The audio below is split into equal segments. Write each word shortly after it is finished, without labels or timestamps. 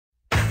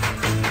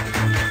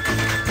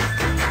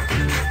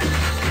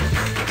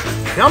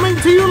Coming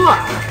to you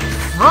live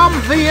from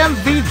the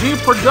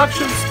MVG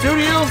Production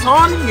Studios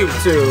on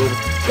YouTube.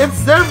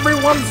 It's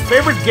everyone's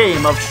favorite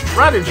game of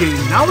strategy,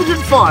 knowledge,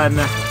 and fun.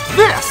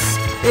 This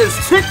is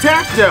Tic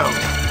Tac Dough.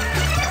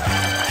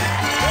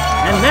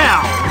 And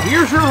now,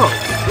 here's your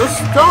host, the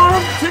star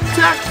of Tic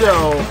Tac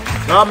Dough,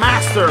 the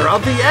master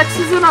of the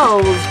X's and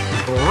O's,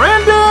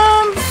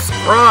 Brandon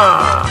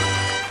Scruggs.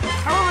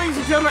 Hello, ladies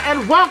and gentlemen,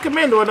 and welcome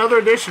into another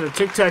edition of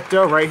Tic Tac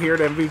Dough right here at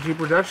MVG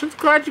Productions.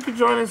 Glad you could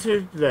join us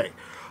here today.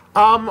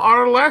 On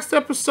our last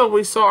episode,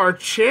 we saw our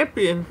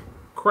champion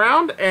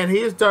crowned, and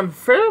he has done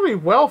fairly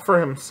well for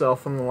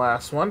himself in the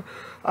last one.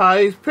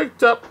 He's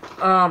picked up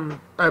a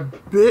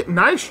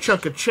nice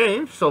chunk of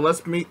change, so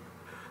let's meet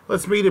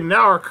him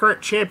now, our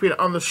current champion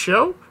on the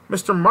show,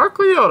 Mr. Mark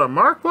Leota.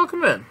 Mark,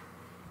 welcome in.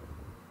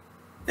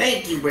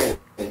 Thank you, Brandon.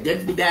 Good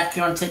to be back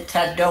here on Tic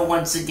Tac Dough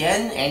once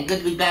again, and good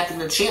to be back in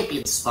the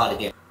champion spot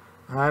again.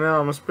 I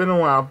know, it's been a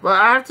while, but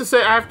I have to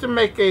say, I have to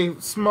make a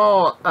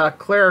small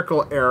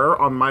clerical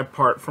error on my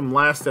part from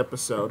last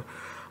episode.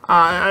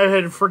 I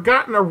had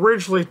forgotten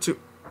originally to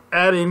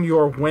add in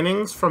your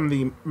winnings from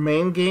the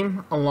main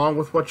game, along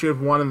with what you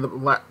had won in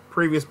the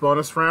previous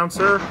bonus round,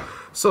 sir.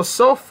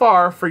 So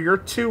far, for your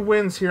 2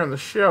 wins here on the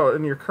show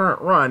in your current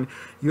run,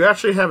 you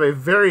actually have a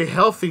very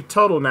healthy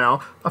total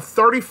now of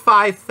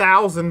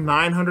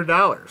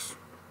 $35,900.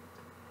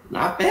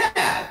 Not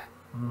bad.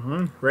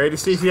 Ready to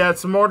see if you add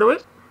some more to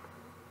it?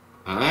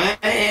 I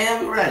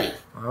am ready.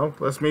 Well,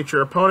 let's meet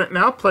your opponent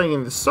now, playing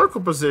in the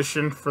circle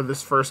position for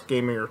this first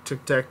game of your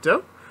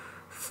Tic-Tac-Toe.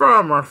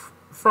 From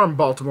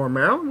Baltimore,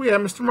 Maryland, we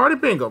have Mr. Marty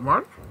Bingo.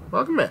 Marty,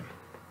 welcome in.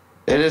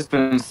 It has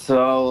been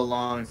so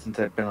long since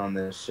I've been on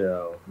this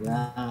show.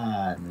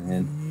 God,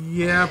 man.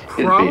 Yeah,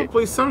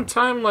 probably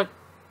sometime like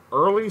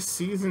early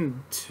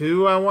season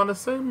 2, I want to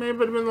say. Maybe it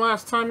would have been the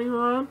last time you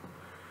were on.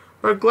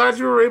 But glad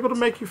you were able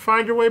to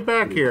find your way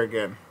back here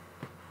again.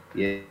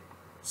 Yeah.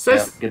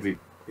 Since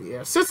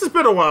it's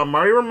been a while,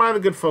 Marty, remind the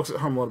good folks at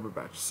home a little bit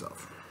about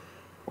yourself.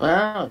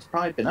 Well, it's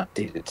probably been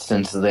updated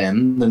since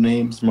then. The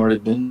name's Marty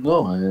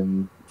Bingo.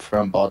 I'm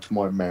from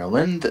Baltimore,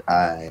 Maryland.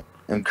 I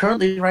am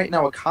currently right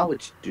now a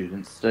college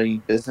student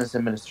studying business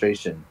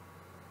administration.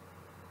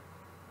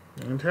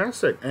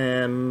 Fantastic.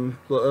 And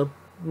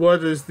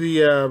what is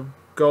the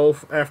goal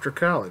after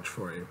college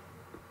for you?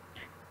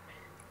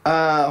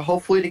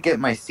 Hopefully to get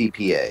my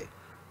CPA.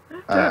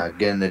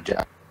 Getting a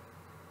job.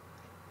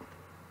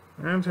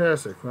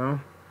 Fantastic. Well,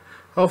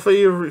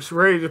 hopefully you're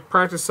ready to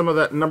practice some of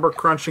that number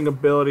crunching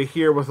ability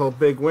here with a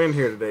big win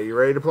here today. You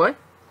ready to play?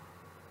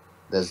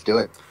 Let's do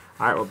it.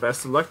 All right, well,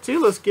 best of luck to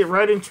you. Let's get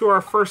right into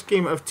our first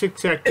game of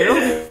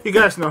Tic-Tac-Toe. You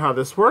guys know how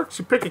this works.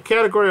 You pick a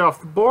category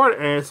off the board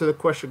and answer the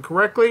question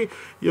correctly.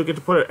 You'll get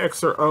to put an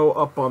X or O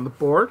up on the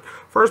board.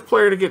 First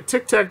player to get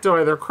Tic-Tac-Toe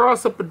either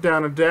across, up, and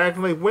down, or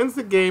diagonally wins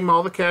the game,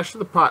 all the cash to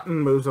the pot,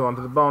 and moves on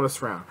to the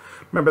bonus round.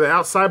 Remember, the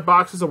outside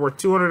boxes are worth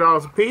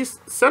 $200 apiece.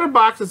 The center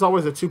box is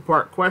always a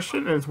 2-part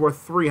question, and it's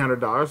worth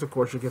 $300. Of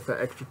course, you'll get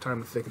that extra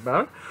time to think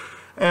about it.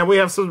 And we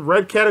have some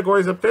red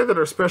categories up there that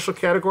are special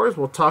categories.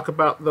 We'll talk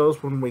about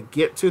those when we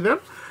get to them.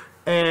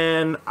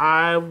 And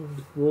I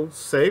will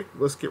say,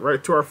 let's get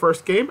right to our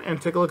first game and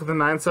take a look at the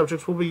 9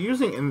 subjects we'll be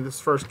using in this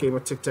first game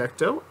of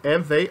Tic-Tac-Toe.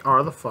 And they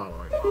are the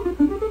following.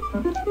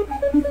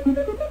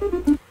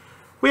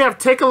 We have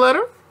Take a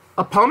Letter,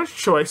 Opponent's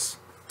Choice,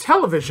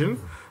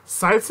 Television,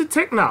 Science and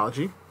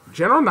Technology,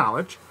 General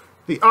Knowledge,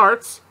 the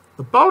Arts,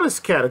 the Bonus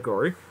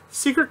category,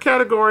 Secret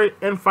category,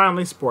 and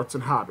finally Sports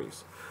and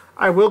Hobbies.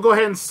 I will go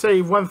ahead and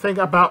say one thing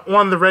about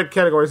one of the red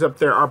categories up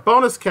there. Our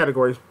bonus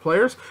categories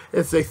players,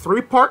 it's a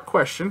 3-part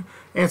question.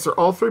 Answer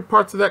all 3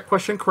 parts of that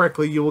question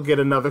correctly, you will get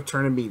another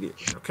turn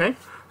immediately, okay?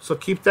 So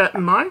keep that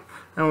in mind.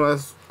 And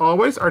as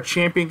always, our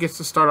champion gets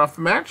to start off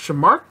the match.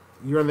 Mark,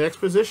 you're in the X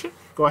position.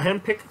 Go ahead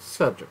and pick a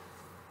subject.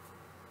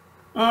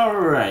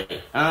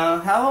 Alright,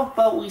 how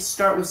about we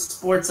start with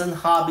sports and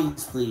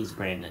hobbies, please,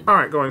 Brandon?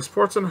 Alright, going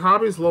sports and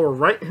hobbies, lower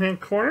right-hand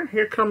corner.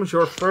 Here comes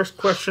your first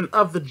question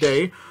of the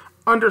day.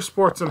 Under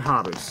sports and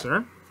hobbies,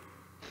 sir.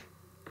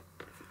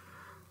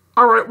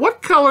 Alright,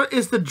 what color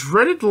is the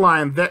dreaded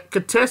line that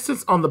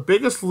contestants on The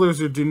Biggest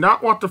Loser do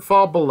not want to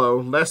fall below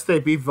lest they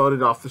be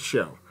voted off the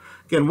show?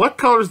 Again, what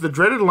color is the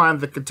dreaded line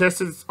that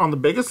contestants on The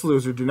Biggest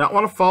Loser do not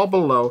want to fall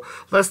below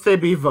lest they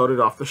be voted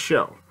off the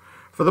show?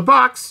 For the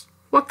box,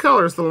 what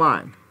color is the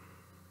line?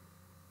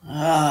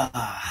 And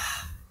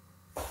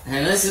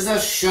this is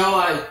a show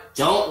I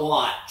don't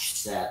watch,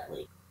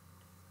 sadly.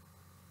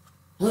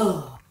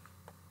 The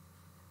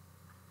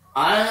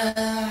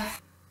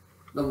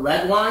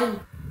red line?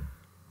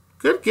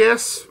 Good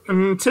guess. I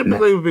mean,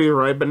 typically it would be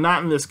right, but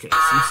not in this case.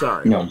 I'm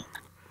sorry. No.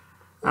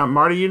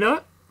 Marty, you know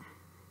it?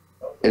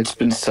 It's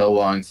been so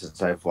long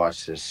since I've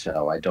watched this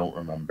show. I don't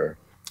remember.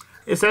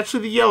 It's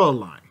actually the yellow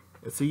line.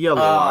 It's a yellow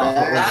line.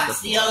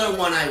 That's the other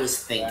one I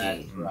was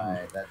thinking.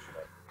 That's right.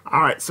 All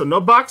right, so no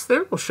box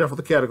there. We'll shuffle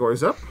the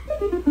categories up.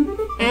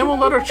 And we'll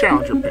let our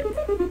challenger pick.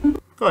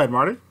 Go ahead,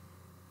 Marty.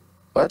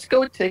 Let's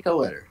go with Take a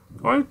Letter.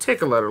 Going to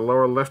take a letter,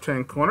 lower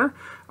left-hand corner.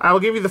 I will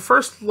give you the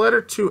first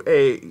letter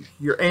to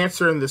your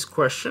answer in this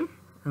question.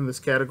 in this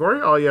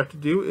category. All you have to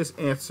do is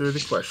answer the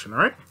question, all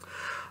right?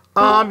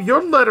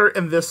 Your letter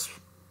in this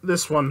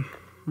one,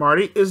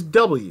 Marty, is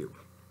W.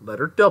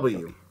 Letter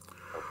W.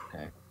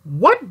 Okay.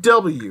 What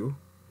W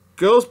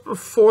goes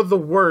before the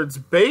words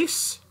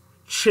base,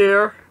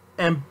 chair,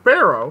 and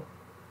barrow,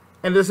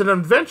 and is an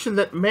invention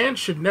that man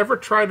should never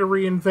try to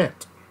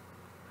reinvent?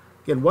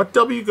 Again, what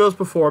W goes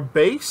before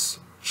base,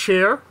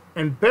 chair,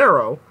 and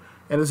barrow,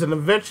 and is an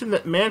invention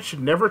that man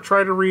should never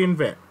try to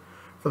reinvent?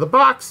 For the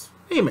box,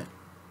 name it.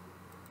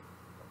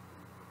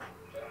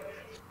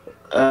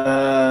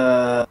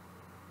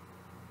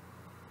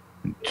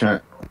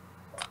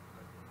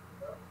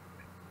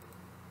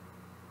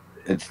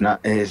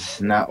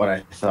 It's not what I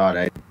thought.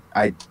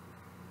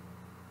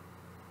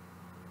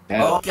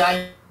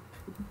 Okay.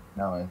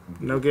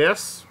 No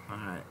guess? All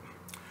right.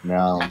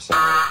 No, I'm sorry.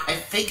 I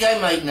think I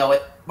might know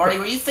it. Marty,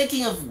 were you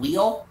thinking of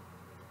wheel?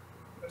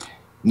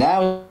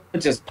 Now it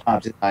just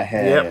popped in my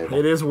head. Yep,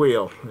 it is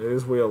wheel. It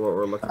is wheel what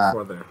we're looking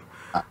for there.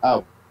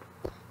 Oh.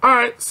 All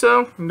right,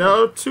 so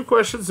no 2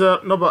 questions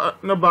up,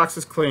 no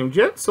boxes claimed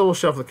yet, so we'll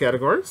shuffle the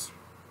categories,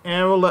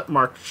 and we'll let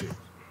Mark choose.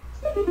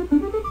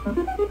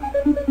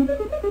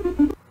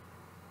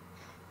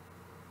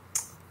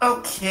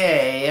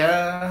 Okay,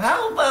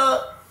 how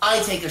about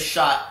I take a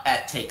shot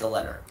at take a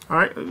letter? All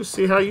right, let's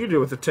see how you do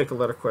with the take a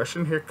letter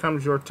question. Here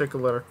comes your take a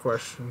letter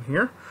question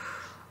here.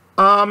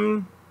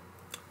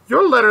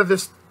 Your letter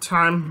this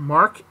time,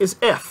 Mark, is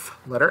F.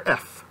 Letter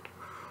F.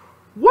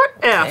 What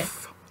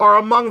F are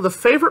among the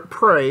favorite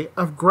prey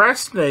of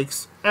grass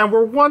snakes and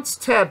were once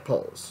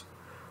tadpoles?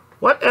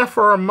 What F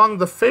are among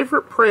the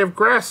favorite prey of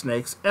grass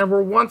snakes and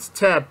were once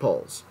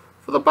tadpoles?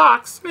 For the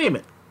box, name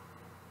it.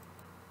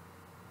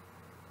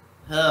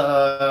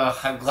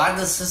 I'm glad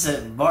this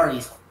isn't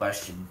Marty's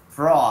question.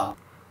 Frog.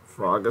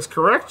 Frog is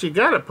correct. You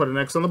got it. Put an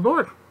X on the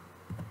board.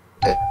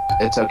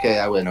 It's okay.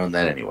 I wouldn't own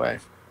that anyway.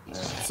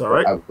 It's all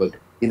right.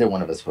 Either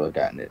one of us would have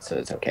gotten it, so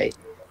it's okay.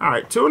 All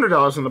right,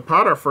 $200 in the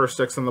pot. Our first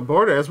X on the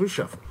board as we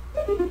shuffle.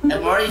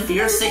 And Marty, for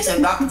your sakes,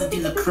 I'm not going to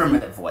do the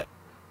Kermit voice.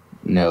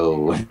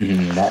 No,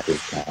 that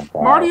is not bad.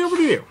 Marty, over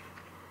to you.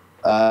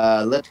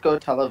 Let's go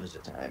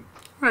television time.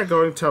 All right,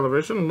 going to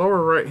television,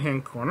 lower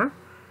right-hand corner.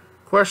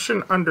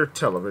 Question under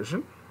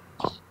television.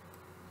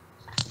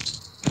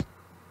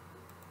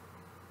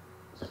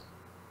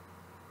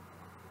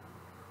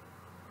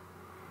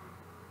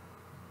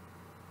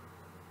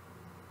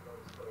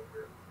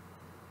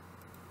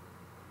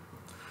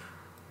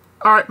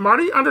 All right,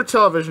 Marty, under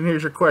television,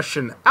 here's your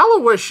question.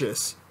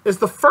 Aloysius is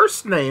the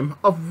first name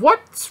of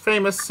what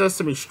famous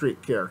Sesame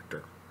Street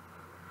character?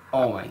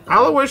 Oh my god.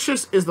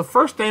 Aloysius is the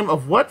first name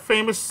of what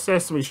famous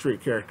Sesame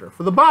Street character?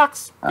 For the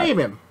box, name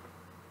him.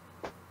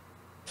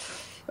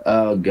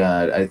 Oh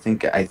god, I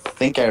think I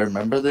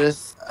remember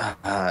this.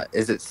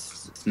 Is it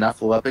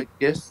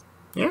Snuffleupagus?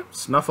 Yeah,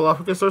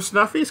 Snuffleupagus or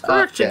Snuffy is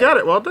correct. Okay. You got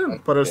it. Well done.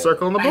 Put a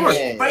circle on the board.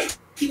 Right?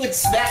 He would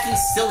smack you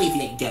silly if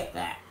you didn't get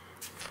that.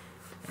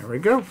 There we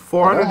go.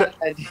 400.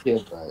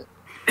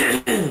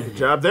 Good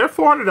job there.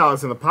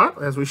 $400 in the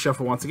pot as we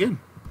shuffle once again.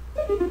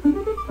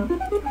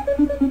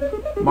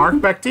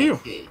 Mark, back to you.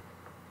 Okay.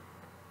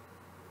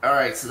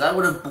 Alright, so that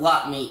would have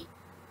blocked me.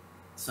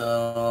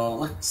 So,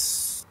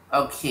 let's...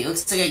 Okay,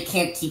 looks like I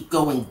can't keep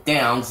going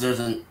down because there's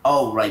an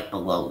O right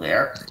below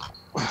there.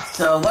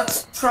 So,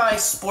 let's try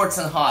sports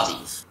and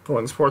hobbies.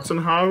 Going sports and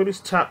hobbies,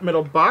 top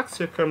middle box.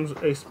 Here comes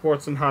a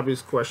sports and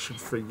hobbies question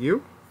for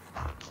you.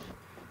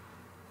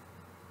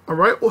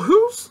 Alright, well,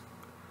 whose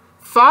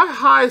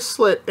thigh-high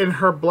slit in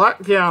her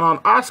black gown on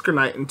Oscar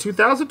night in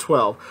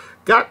 2012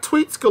 got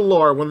tweets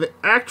galore when the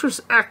actress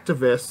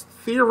activist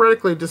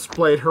theoretically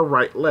displayed her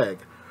right leg?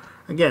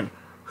 Again,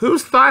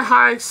 whose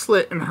thigh-high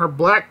slit in her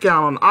black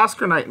gown on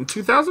Oscar night in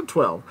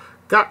 2012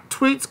 got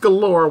tweets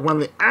galore when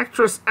the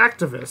actress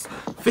activist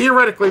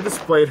theoretically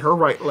displayed her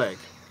right leg?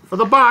 For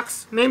the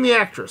box, name the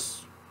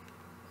actress.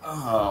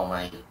 Oh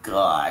my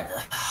god.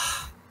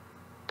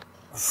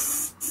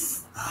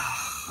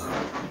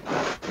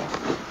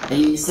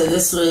 You said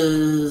this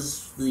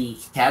was the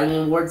Academy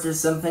Awards or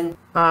something?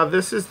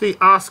 This is the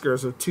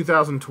Oscars of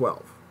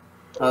 2012.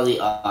 Oh, the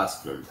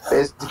Oscars.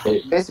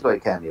 Basically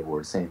Academy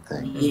Awards, same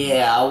thing.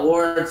 Yeah,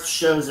 awards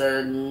shows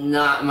are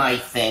not my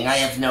thing. I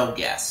have no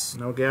guess.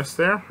 No guess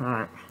there?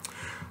 Alright.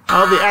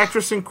 The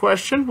actress in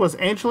question was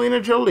Angelina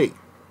Jolie.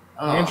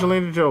 Oh.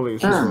 Angelina Jolie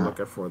is what we're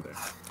looking for there.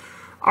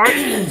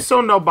 Alright,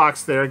 so no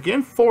box there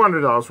again.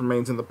 $400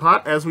 remains in the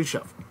pot as we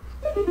shuffle.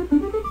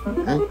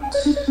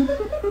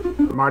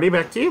 Marty,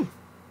 back to you.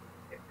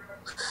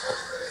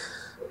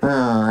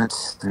 Oh,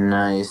 that's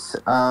nice.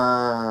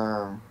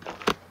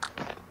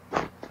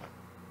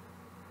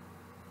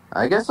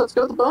 I guess let's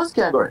go with the bonus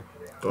category.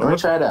 Let me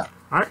try it out.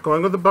 Alright,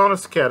 going with the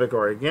bonus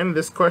category. Again,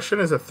 this question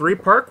is a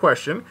 3-part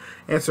question.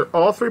 Answer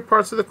all 3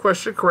 parts of the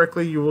question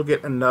correctly. You will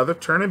get another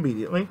turn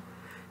immediately.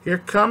 Here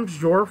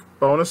comes your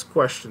bonus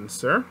question,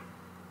 sir.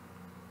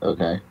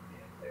 Okay.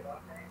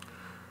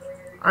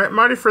 Alright,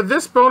 Marty, for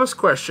this bonus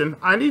question,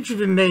 I need you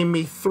to name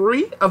me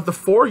 3 of the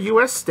 4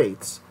 U.S.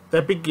 states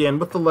that begin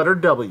with the letter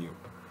W.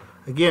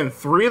 Again,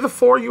 3 of the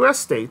 4 U.S.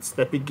 states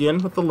that begin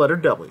with the letter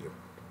W.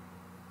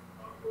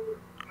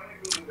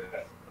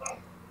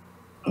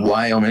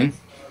 Wyoming.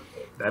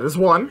 That is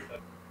 1.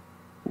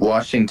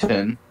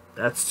 Washington.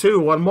 That's 2.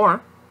 1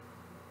 more.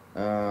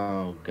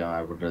 Oh,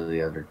 God. What are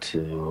the other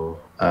 2?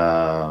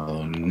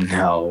 Oh,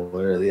 no.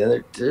 What are the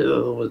other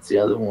 2? What's the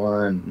other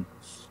one?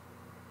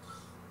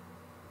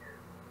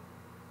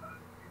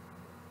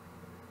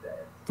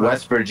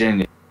 West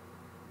Virginia.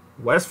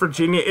 West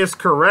Virginia is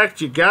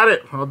correct. You got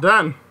it. Well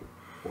done.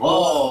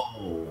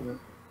 Whoa.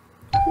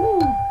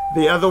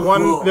 The other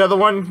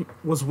one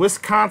was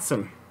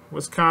Wisconsin.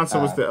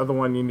 Wisconsin was the other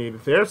one you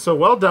needed there. So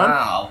well done.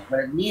 Wow,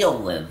 where Neil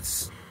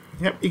lives.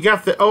 Yep, you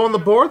got the O on the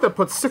board. That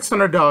puts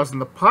 $600 in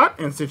the pot.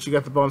 And since you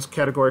got the bonus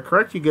category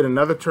correct, you get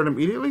another turn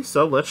immediately.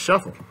 So let's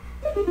shuffle.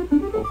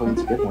 Hopefully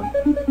it's a good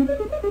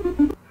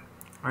one.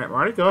 All right,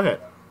 Marty, go ahead.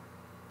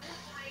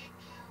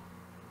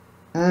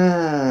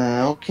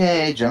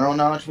 Okay, general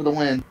knowledge for the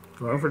win.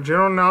 Going for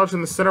general knowledge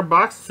in the center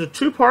box.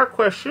 It's a 2-part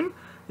question.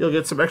 You'll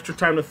get some extra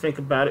time to think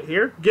about it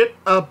here. Get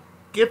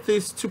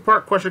this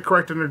 2-part question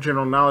correct under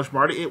general knowledge,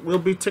 Marty. It will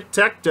be Tic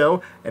Tac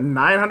Dough and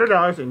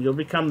 $900, and you'll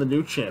become the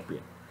new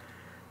champion.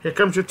 Here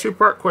comes your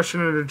 2-part question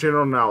under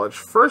general knowledge.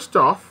 First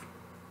off,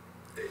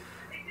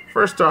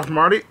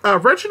 Marty,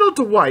 Reginald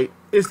Dwight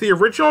is the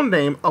original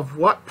name of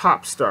what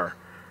pop star?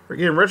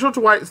 Again, Reginald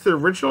Dwight is the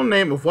original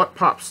name of what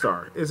pop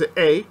star? Is it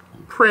A,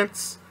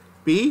 Prince,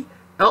 B,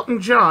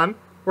 Elton John,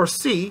 or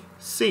C,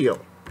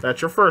 Seal?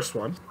 That's your first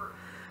one.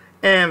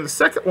 And the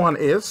second one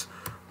is,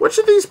 which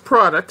of these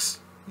produces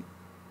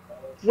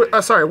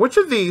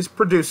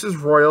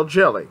royal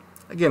jelly?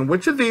 Again,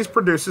 which of these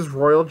produces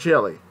royal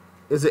jelly?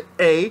 Is it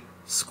A,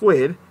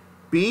 squid,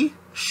 B,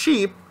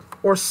 sheep,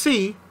 or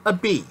C, a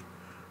bee?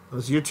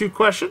 Those are your 2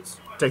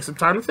 questions. Take some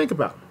time to think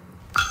about them.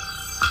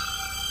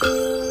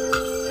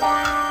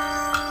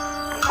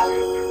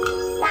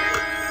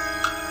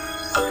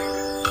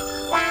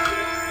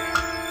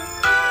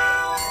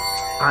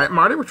 All right,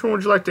 Marty, which one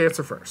would you like to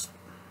answer first?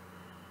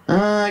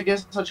 I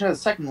guess I'll try the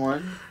second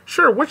one.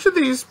 Sure. Which of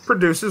these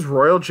produces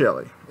royal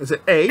jelly? Is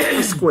it A,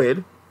 a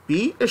squid,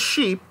 B, a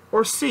sheep,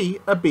 or C,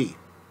 a bee?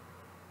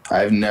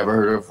 I've never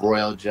heard of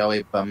royal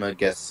jelly, but I'm going to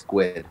guess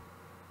squid.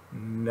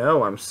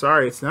 No, I'm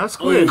sorry. It's not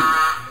squid.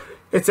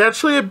 It's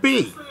actually a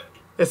bee.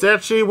 It's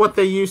actually what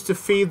they use to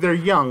feed their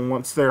young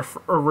once they're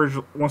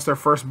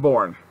first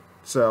born.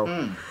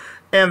 So,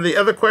 and the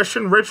other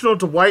question, Reginald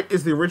Dwight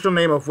is the original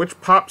name of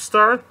which pop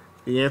star?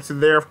 The answer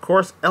there, of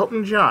course,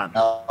 Elton John.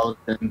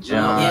 Elton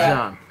John.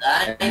 Yeah,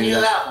 I knew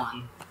that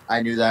one.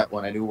 I knew that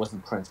one. I knew it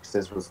wasn't Prince because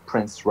this was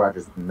Prince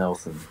Rogers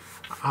Nelson.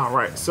 All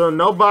right, so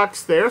no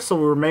box there, so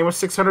we remain with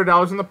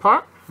 $600 in the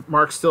pot.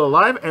 Mark's still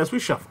alive as we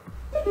shuffle.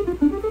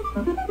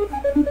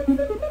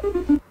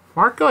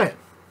 Mark, go ahead.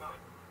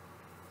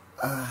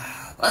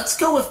 Let's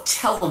go with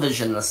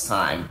television this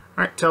time.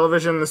 All right,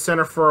 television in the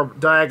center for a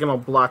diagonal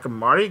block of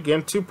Marty.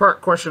 Again,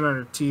 2-part question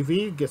under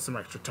TV. Get some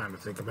extra time to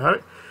think about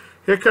it.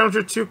 Here comes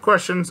your 2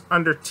 questions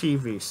under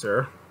TV,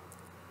 sir.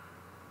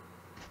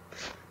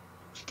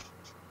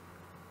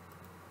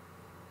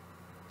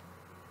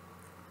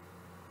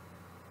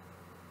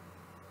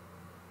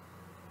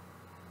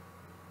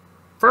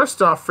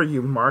 First off for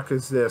you, Mark,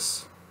 is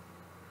this.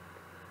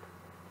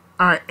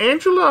 All right,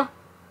 Angela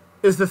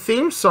is the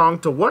theme song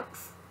to what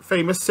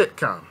famous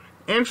sitcom?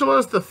 Angela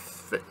is the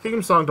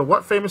theme song to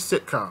what famous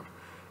sitcom?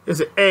 Is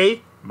it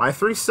A, My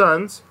 3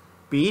 Sons,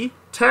 B,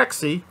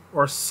 Taxi,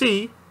 or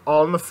C,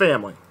 All in the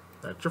Family?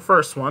 That's your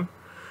first one.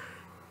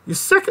 Your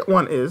second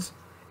one is,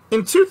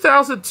 in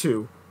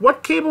 2002,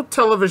 what cable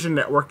television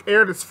network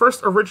aired its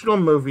first original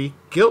movie,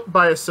 Guilt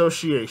by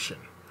Association?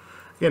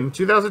 Again, in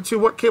 2002,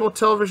 what cable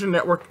television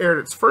network aired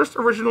its first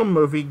original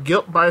movie,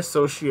 Guilt by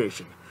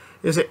Association?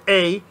 Is it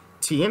A,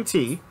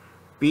 TNT,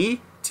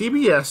 B,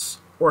 TBS,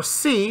 or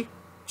C,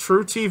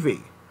 True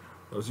TV?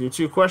 Those are your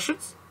 2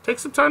 questions. Take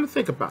some time to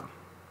think about them.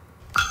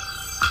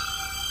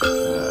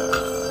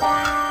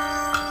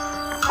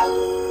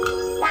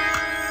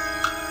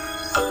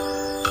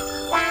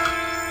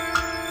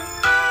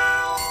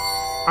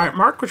 All right,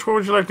 Mark, which one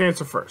would you like to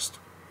answer first?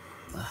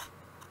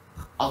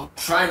 I'll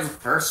try the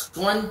first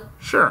one.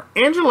 Sure.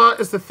 Angela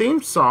is the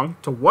theme song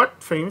to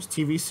what famous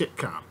TV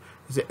sitcom?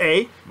 Is it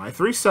A, My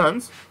 3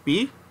 Sons,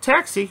 B,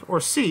 Taxi, or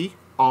C,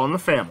 All in the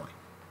Family?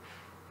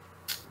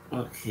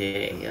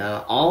 Okay,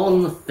 All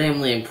in the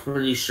Family, I'm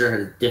pretty sure, had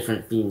a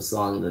different theme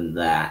song than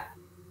that.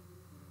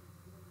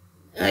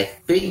 And I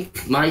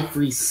think My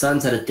 3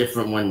 Sons had a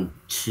different one,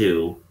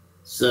 too.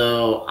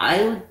 So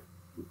I would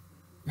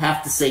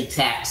have to say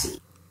Taxi.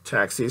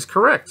 Taxi is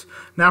correct.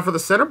 Now for the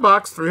center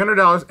box,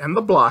 $300 and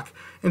the block.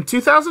 In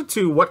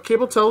 2002, what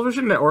cable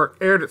television network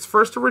aired its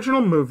first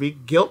original movie,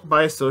 Guilt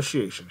by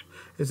Association?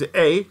 Is it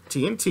A,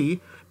 TNT,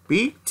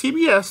 B,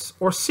 TBS,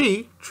 or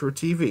C, True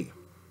TV?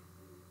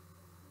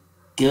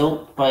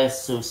 Guilt by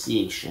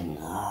Association.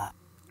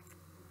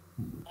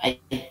 I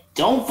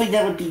don't think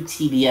that would be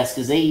TBS,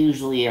 because they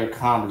usually air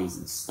comedies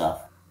and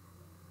stuff.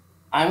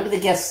 I'm going to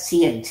guess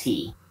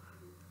TNT.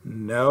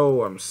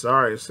 No, I'm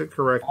sorry. It's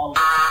incorrect. Oh.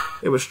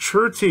 It was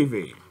True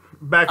TV.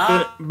 back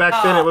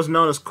then it was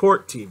known as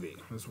Court TV.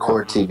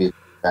 Court TV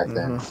back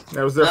then.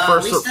 That was their At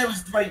first. least I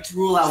was right to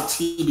rule out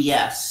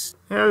TBS.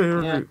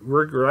 Yeah,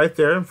 we're right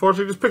there.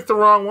 Unfortunately, just picked the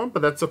wrong one,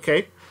 but that's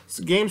okay.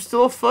 The game's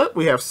still afoot.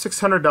 We have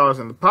 $600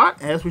 in the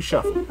pot as we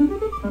shuffle.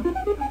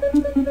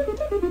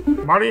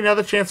 Marty,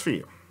 another chance for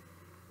you.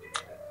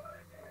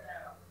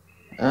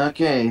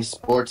 Okay,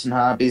 sports and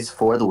hobbies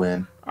for the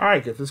win. All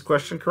right, get this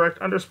question correct.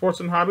 Under sports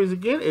and hobbies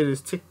again, it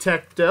is Tic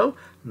Tac Dough,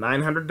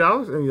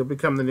 $900, and you'll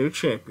become the new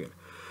champion.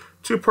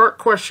 Two-part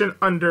question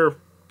under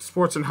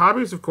sports and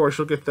hobbies. Of course,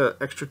 you'll get the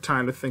extra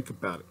time to think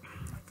about it.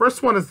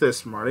 First one is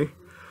this, Marty.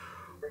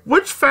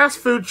 Which fast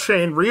food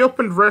chain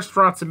reopened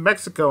restaurants in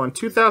Mexico in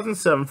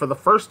 2007 for the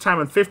first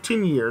time in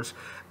 15 years,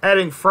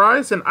 adding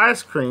fries and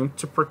ice cream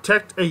to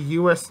project a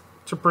U.S.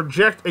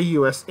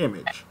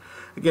 image?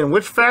 Again,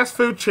 which fast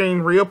food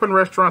chain reopened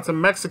restaurants in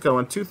Mexico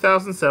in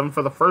 2007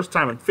 for the first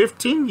time in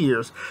 15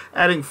 years,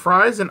 adding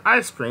fries and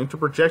ice cream to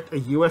project a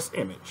U.S.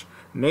 image?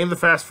 Name the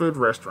fast food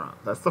restaurant.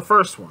 That's the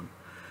first one.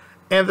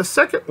 And the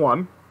second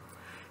one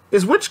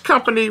is which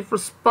company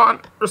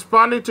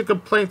responding to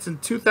complaints in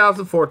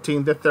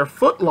 2014 that their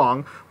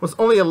footlong was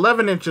only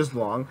 11 inches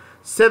long,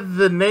 said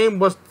the name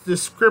was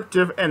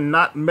descriptive and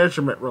not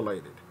measurement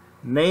related.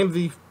 Name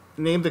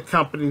the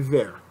company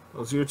there.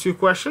 Those are your two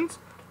questions.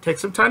 Take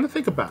some time to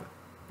think about it.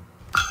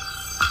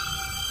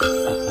 What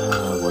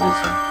is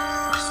that?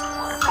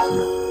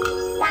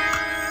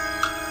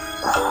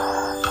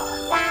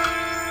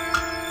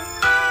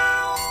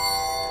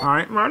 All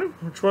right, Marty,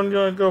 which one do you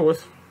want to go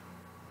with?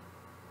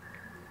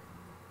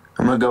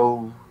 I'm going to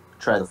go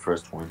try the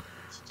first one.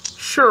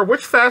 Sure.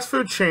 Which fast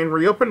food chain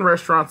reopened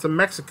restaurants in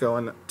Mexico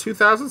in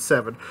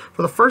 2007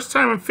 for the first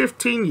time in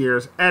 15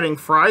 years, adding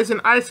fries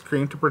and ice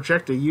cream to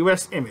project a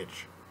U.S.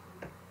 image?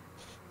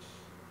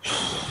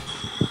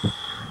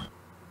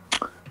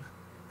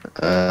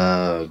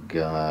 Oh,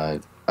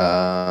 God.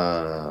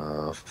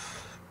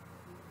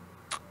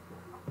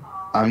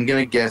 I'm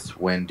going to guess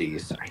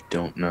Wendy's. I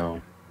don't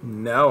know.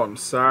 No, I'm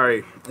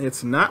sorry.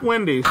 It's not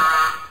Wendy's.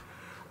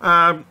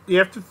 You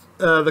have to.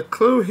 The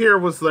clue here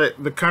was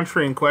the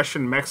country in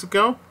question,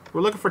 Mexico.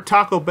 We're looking for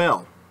Taco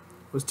Bell.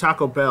 It was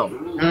Taco Bell.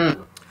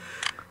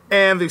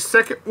 And the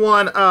second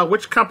one,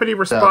 which company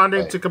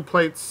responding to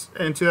complaints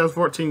in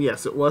 2014?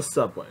 Yes, it was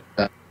Subway.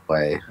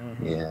 Subway,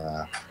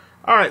 yeah.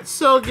 All right,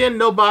 so again,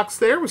 no box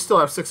there. We still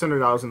have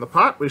 $600 in the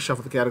pot. We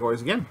shuffle the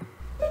categories again.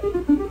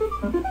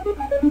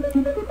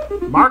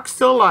 Mark's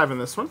still alive in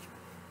this one.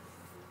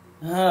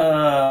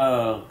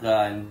 Oh,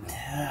 God.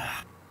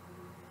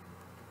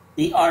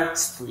 The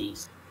arts,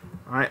 please.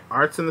 All right,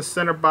 arts in the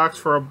center box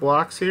for our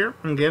blocks here.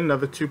 Again,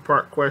 another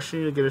two-part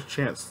question. You get a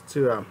chance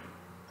to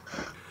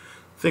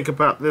think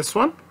about this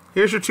one.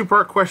 Here's your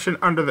two-part question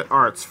under the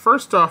arts.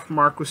 First off,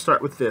 Mark, we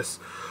start with this.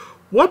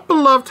 What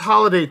beloved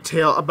holiday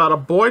tale about a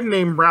boy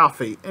named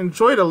Ralphie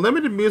enjoyed a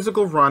limited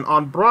musical run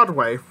on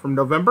Broadway from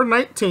November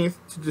 19th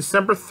to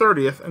December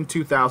 30th in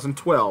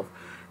 2012?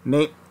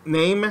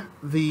 Name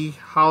the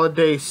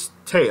holiday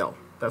tale.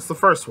 That's the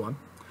first one.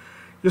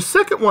 Your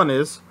second one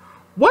is,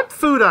 what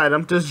food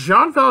item does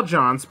Jean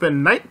Valjean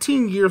spend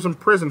 19 years in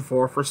prison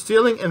for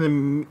stealing in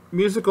the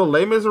musical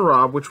Les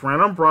Miserables, which ran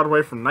on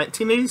Broadway from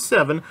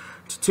 1987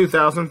 to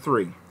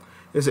 2003?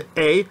 Is it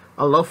A,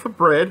 a loaf of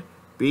bread,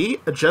 B,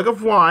 a jug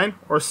of wine,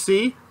 or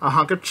C, a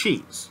hunk of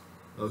cheese?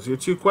 Those are your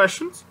two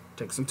questions.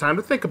 Take some time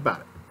to think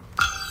about it.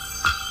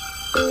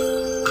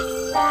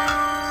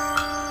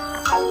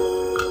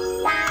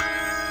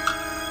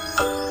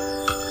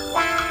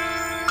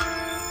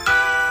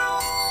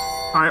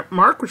 All right,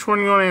 Mark, which one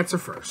do you want to answer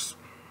first?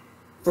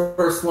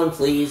 First one,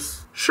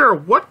 please. Sure.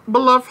 What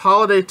beloved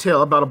holiday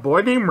tale about a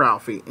boy named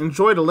Ralphie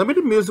enjoyed a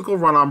limited musical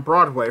run on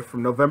Broadway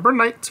from November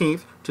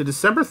 19th to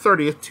December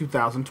 30th,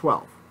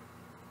 2012?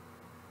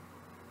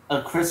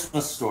 A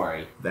Christmas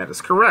Story. That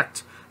is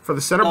correct. For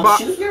the center Don't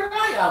box, shoot your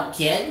eye out,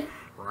 kid.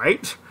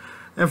 right?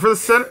 And for the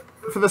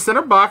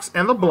center box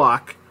and the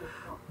block,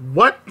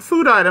 what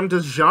food item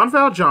does Jean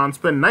Valjean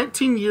spend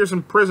 19 years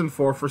in prison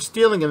for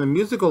stealing in the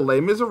musical Les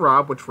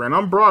Miserables, which ran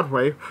on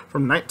Broadway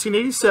from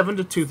 1987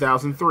 to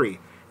 2003?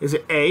 Is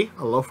it A,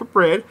 a loaf of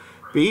bread,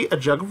 B, a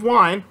jug of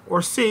wine,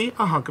 or C,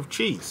 a hunk of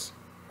cheese?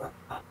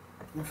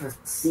 Never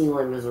seen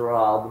Les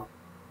Miserables.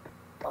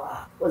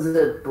 Was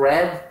it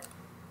bread?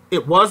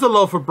 It was a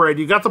loaf of bread.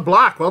 You got the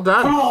block. Well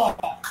done. Oh.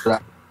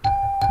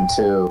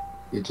 Two.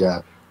 Good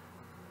job.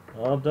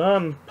 Well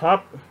done.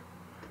 Pop,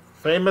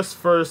 famous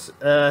for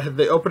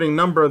the opening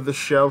number of the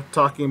show,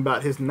 talking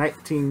about his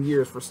 19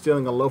 years for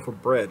stealing a loaf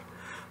of bread.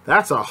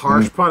 That's a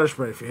harsh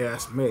punishment, if you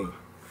ask me.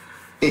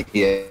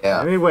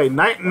 Yeah. Anyway,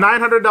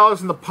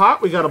 $900 in the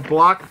pot. We got a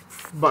block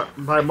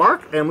by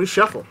Mark, and we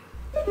shuffle.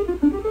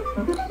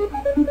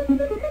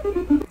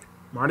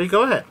 Marty,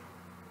 go ahead.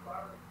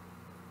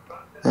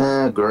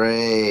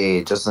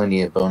 Great. Just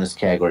need a bonus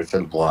category for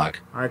the block.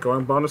 All right,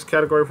 going bonus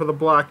category for the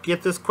block.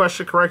 Get this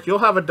question correct, you'll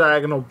have a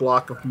diagonal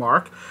block of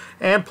Mark.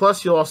 And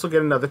plus, you'll also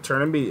get another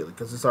turn immediately,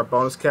 because it's our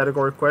bonus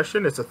category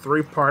question. It's a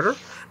three-parter.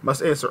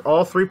 Must answer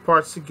all three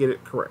parts to get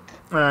it correct,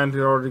 and in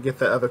order to get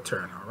the other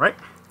turn, all right?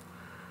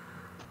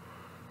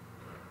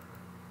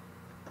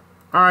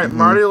 All right,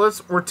 Marty,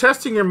 we're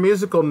testing your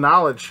musical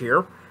knowledge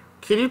here.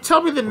 Can you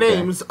tell me the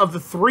names of the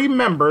 3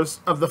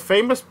 members of the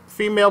famous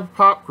female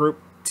pop group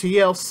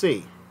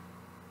TLC?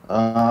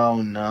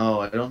 Oh no,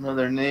 I don't know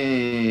their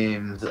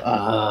names.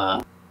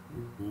 I've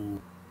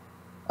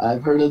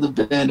heard of the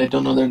band. I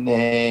don't know their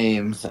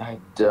names. I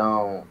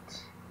don't.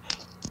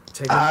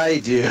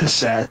 I do,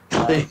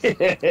 sadly.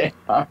 Sorry,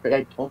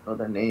 I don't know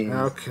their names.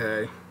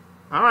 Okay.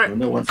 All right.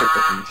 No one for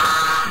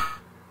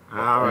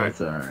All right.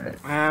 That's all right.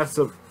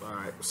 All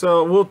right.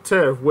 So we'll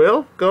tell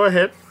Will. Go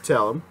ahead.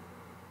 Tell him.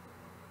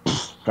 All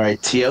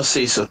right,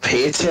 TLC. So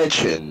pay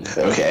attention,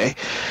 okay?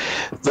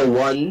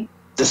 The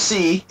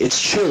C,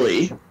 it's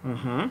Chili.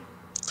 Mm-hmm.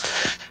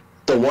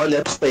 The one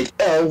that played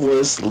L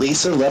was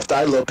Lisa Left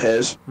Eye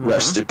Lopez.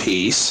 Rest in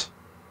peace.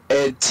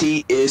 And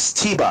T is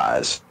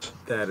T-Boz.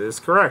 That is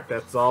correct.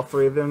 That's all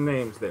 3 of them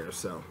names there.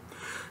 So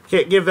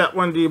can't give that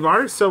one to you,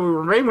 Marty. So we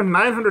remain with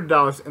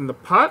 $900 in the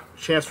pot.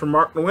 Chance for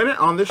Mark to win it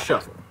on this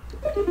shuffle.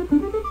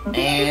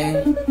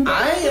 And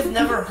I have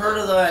never heard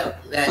of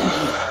that name,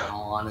 in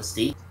all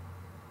honesty.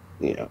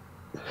 Yeah.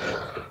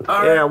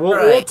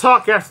 We'll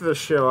talk after the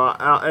show.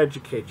 I'll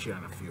educate you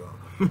on a few of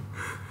them.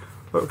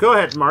 But go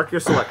ahead, Mark, your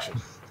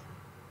selection.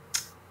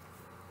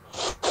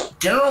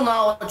 General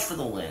knowledge for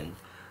the win.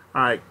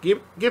 All right,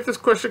 get this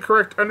question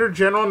correct. Under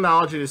general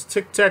knowledge, it is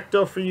Tic Tac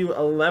Dough for you,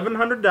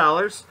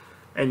 $1,100,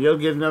 and you'll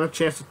get another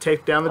chance to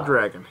take down the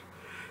dragon.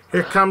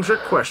 Here comes your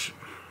question.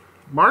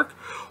 Mark,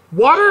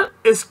 water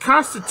is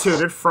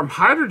constituted from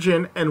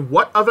hydrogen and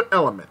what other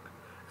element?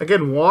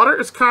 Again, water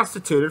is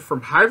constituted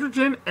from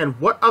hydrogen and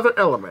what other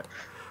element?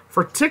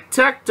 For Tic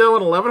Tac Dough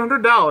and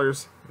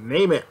 $1,100,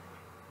 name it.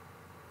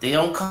 They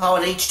don't call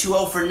it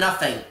H2O for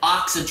nothing.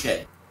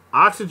 Oxygen.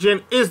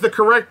 Oxygen is the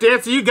correct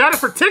answer. You got it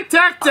for Tic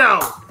Tac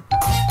Dough.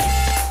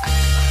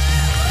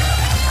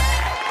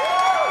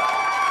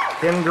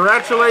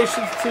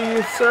 Congratulations to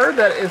you, sir.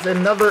 That is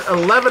another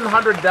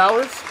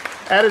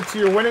 $1,100 added to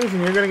your winnings,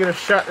 and you're going to get a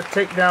shot to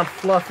take down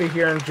Fluffy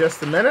here in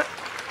just a minute.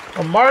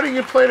 Well, Marty,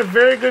 you played a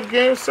very good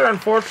game, sir.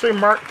 Unfortunately,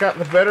 Mark got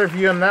the better of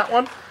you on that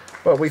one.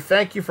 But we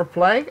thank you for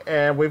playing,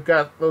 and we've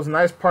got those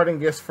nice parting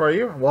gifts for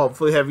you. We'll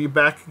hopefully have you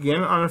back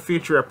again on a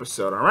future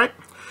episode, all right?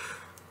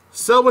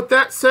 So with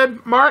that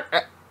said, Mark,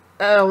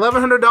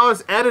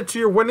 $1,100 added to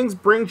your winnings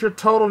brings your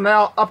total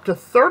now up to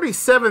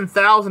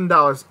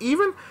 $37,000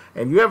 even,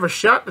 and you have a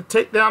shot to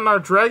take down our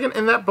dragon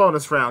in that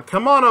bonus round.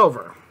 Come on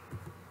over.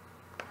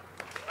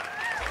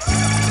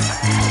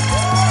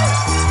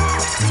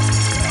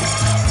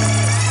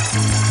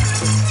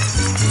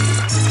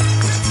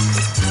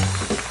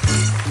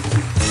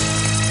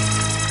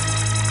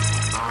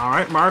 All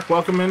right, Mark,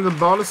 welcome into the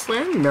bonus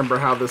land. Remember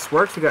how this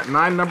works. We got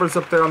 9 numbers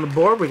up there on the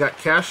board. We got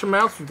cash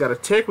amounts. We've got a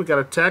tick. We got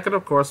a tack, and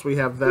of course, we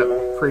have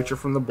that creature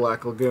from the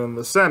Black Lagoon in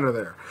the center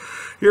there.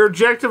 Your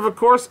objective, of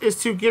course, is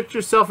to get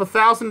yourself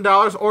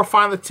 $1,000 or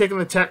find the tick and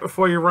the tack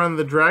before you run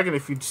the dragon.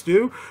 If you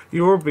do,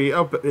 you will be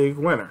a big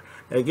winner.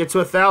 Now, you get to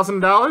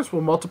 $1,000.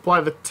 We'll multiply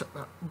the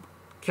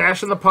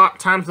cash in the pot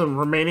times the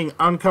remaining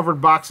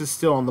uncovered boxes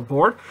still on the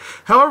board.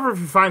 However, if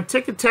you find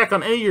Tick and Tack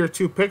on any of your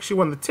 2 picks, you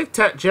win the Tic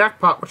Tac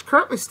jackpot, which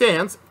currently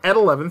stands at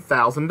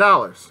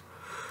 $11,000. If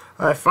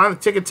you find the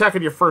Tick and Tack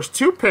on your first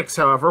 2 picks,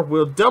 however,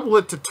 we'll double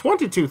it to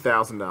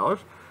 $22,000.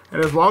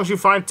 And as long as you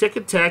find Tick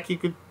and Tack,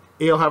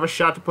 you'll have a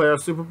shot to play our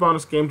super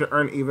bonus game to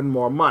earn even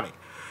more money.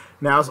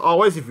 Now, as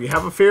always, if you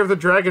have a fear of the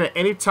dragon at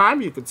any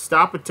time, you can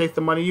stop and take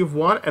the money you've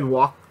won and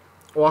walk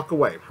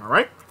away. All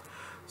right?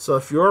 So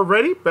if you're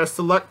ready, best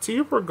of luck to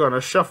you. We're going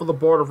to shuffle the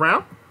board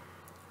around.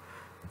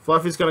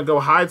 Fluffy's going to go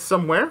hide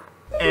somewhere.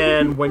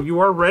 And when you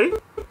are ready,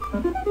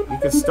 you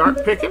can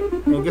start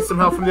picking and get some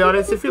help from the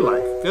audience if you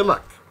like. Good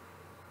luck.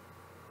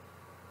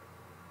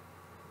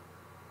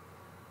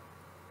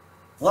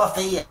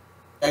 Fluffy,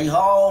 are you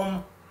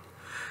home?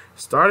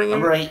 Starting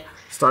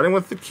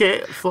with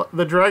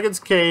the Dragon's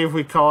Cave,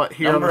 we call it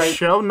here on the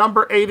show.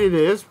 Number 8 it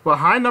is.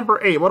 Behind number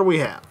 8, what do we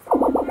have?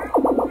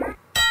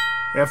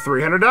 We have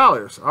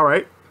 $300. All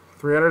right.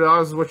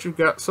 $300 is what you've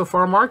got so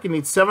far, Mark. You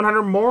need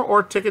 700 more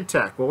or Tick and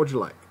Tack. What would you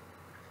like?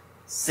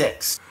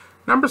 6.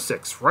 Number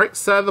 6, right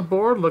side of the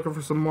board, looking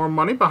for some more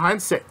money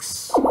behind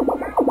 6.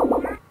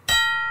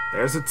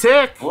 There's a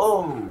tick.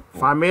 Whoa.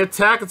 Find me a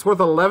tack. It's worth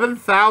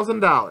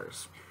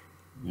 $11,000.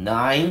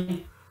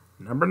 9.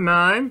 Number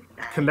 9.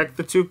 Connect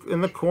the 2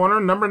 in the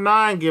corner. Number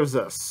 9 gives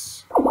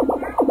us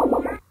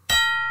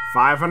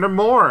 500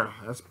 more.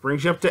 That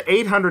brings you up to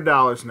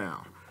 $800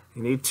 now.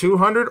 You need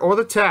 200 or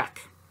the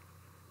tack.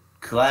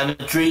 Climb a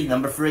tree,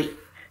 number 3.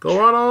 Go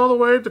on all the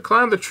way to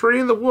climb the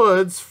tree in the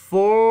woods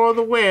for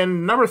the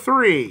win. Number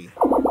 3.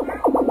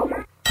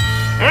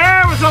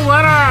 There was a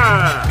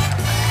winner!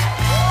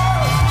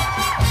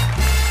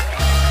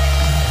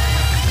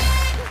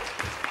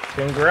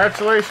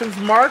 Congratulations,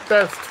 Mark.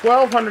 That's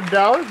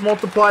 $1,200.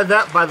 Multiply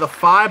that by the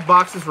 5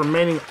 boxes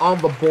remaining on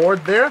the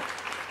board there.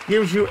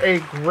 Gives you a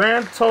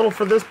grand total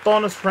for this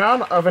bonus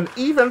round of an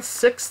even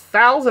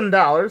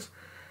 $6,000.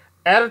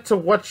 Added to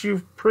what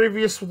you've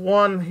previously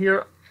won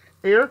here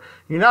here.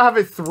 You now have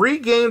a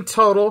 3-game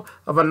total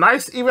of a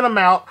nice even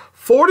amount,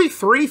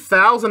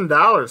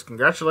 $43,000.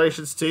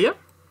 Congratulations to you.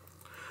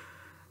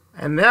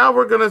 And now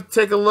we're going to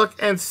take a look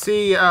and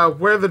see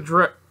where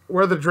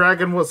the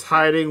dragon was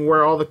hiding,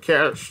 where all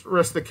the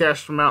rest of the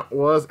cash amount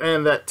was,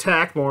 and that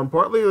tack, more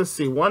importantly. Let's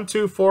see, 1,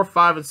 2, 4,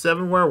 5, and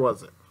 7. Where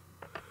was it?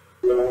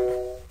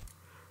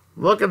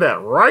 Look at that,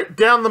 right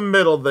down the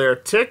middle there.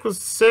 Tick was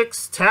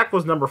 6, tack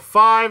was number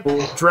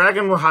 5,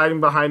 dragon was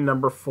hiding behind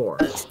number 4.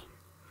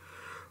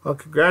 Well,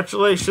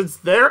 congratulations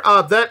there.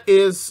 That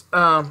is,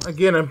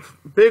 again, a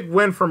big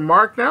win for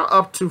Mark now,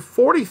 up to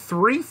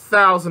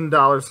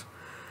 $43,000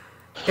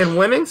 in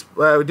winnings.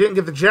 We didn't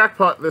get the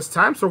jackpot this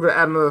time, so we're going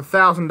to add another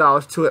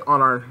 $1,000 to it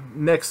on our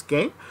next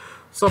game.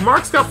 So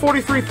Mark's got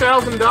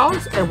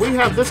 $43,000, and we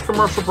have this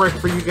commercial break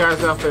for you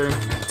guys out there in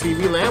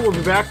TV land. We'll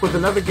be back with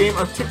another game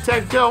of Tic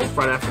Tac Dough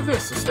right after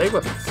this, so stay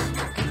with us.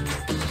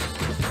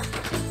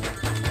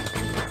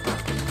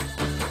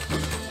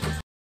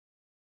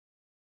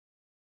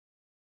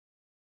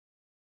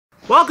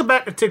 Welcome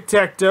back to Tic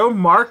Tac Dough.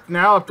 Mark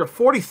now up to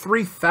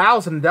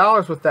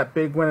 $43,000 with that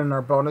big win in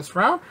our bonus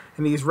round,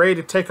 and he's ready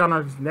to take on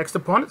our next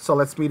opponent, so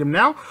let's meet him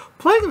now.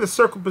 Playing in the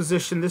circle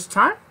position this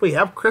time, we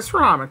have Chris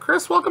Rahman.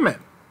 Chris, welcome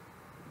in.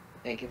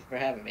 Thank you for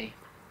having me.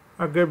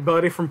 Our good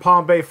buddy from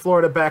Palm Bay,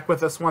 Florida, back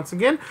with us once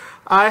again.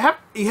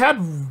 He had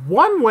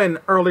one win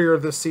earlier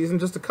this season,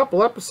 just a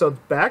couple episodes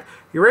back.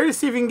 You ready to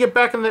see if you can get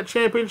back in that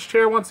champion's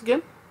chair once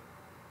again?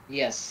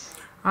 Yes.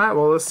 All right,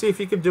 well, let's see if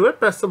you can do it.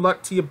 Best of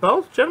luck to you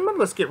both. Gentlemen,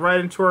 let's get right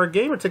into our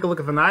game and take a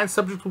look at the 9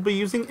 subjects we'll be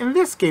using in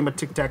this game of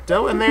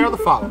Tic-Tac-Dough, and they are the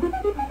following.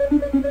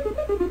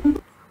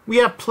 We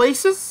have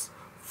places,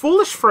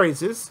 foolish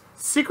phrases,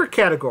 secret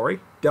category,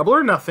 double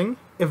or nothing,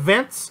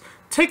 events,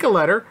 take a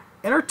letter,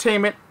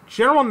 entertainment,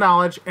 general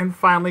knowledge, and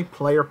finally,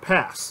 player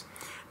pass.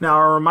 Now,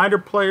 our reminder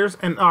players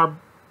in our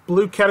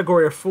blue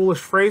category of foolish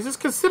phrases,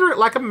 consider it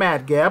like a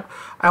mad gab.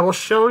 I will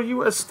show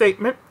you a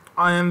statement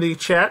in the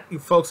chat. You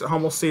folks at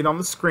home will see it on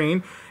the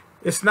screen.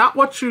 It's not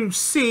what you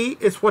see,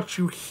 it's what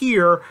you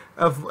hear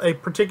of a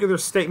particular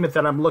statement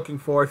that I'm looking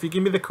for. If you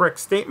give me the correct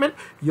statement,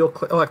 you'll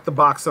select the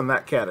box on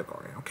that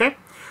category, okay?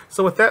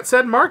 So with that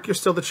said, Mark, you're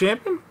still the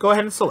champion. Go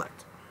ahead and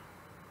select.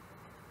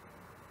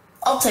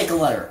 I'll take a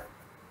letter.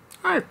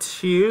 I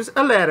choose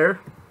a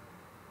letter.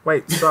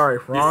 Wait, sorry,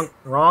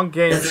 wrong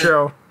game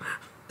show.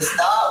 It's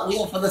not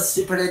Wheel for the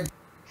Super Nintendo.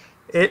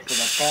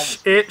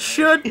 It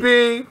should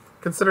be,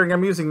 considering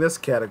I'm using this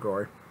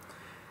category.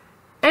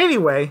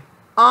 Anyway,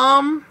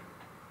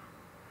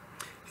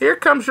 here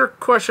comes your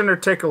question or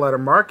take a letter,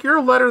 Mark.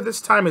 Your letter this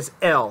time is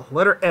L,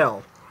 letter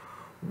L.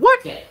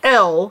 What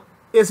L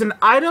is an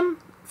item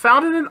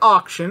found in an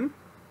auction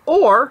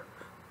or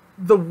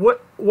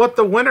what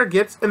the winner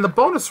gets in the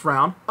bonus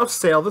round of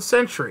Sale the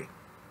Century?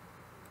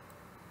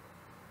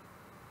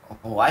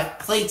 Oh, I've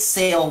played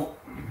Sale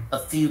a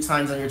few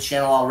times on your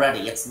channel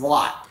already. It's a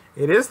lot.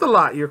 It is the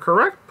lot. You're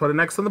correct. Put it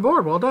next on the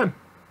board. Well done.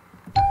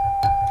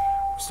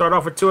 Start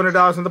off with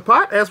 $200 in the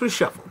pot as we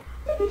shuffle.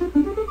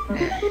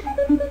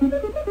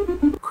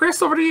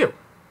 Chris, over to you.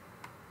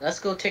 Let's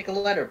go take a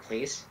letter,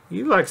 please.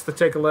 He likes to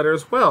take a letter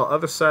as well.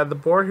 Other side of the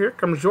board here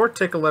comes your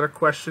take a letter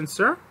question,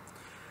 sir.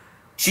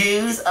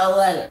 Choose a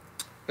letter.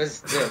 Let's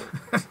do.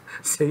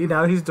 See,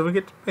 now he's doing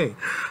it to me.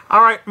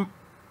 All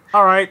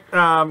right,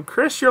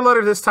 Chris, your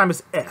letter this time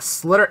is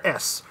S. Letter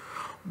S.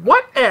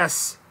 What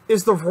S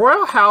is the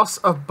royal house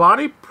of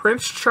Bonnie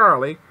Prince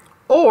Charlie,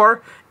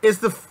 or is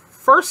the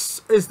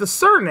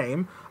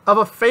surname of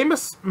a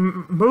famous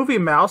movie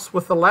mouse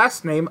with the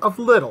last name of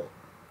Little?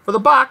 For the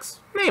box,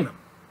 name him.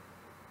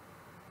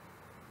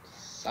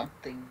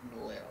 Something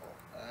little.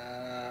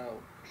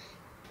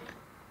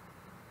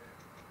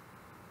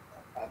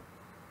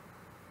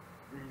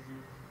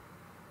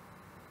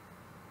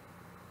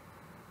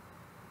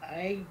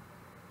 I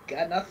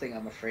got nothing,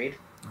 I'm afraid.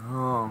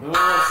 Oh.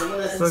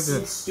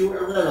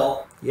 Stuart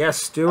Little.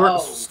 Yes, Stuart. Oh.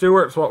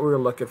 Stuart's what we were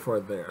looking for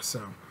there.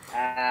 So.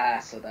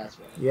 So that's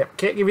what. Yep,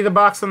 can't give you the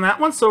box on that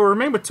one, so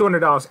remain with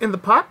 $200 in the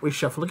pot. We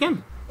shuffle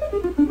again.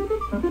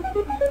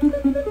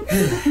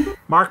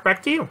 Mark,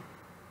 back to you.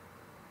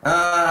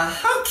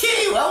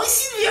 Okay, well, we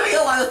seem to be having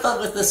a lot of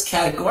fun with this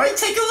category.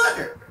 Take a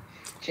letter.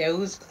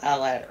 Choose a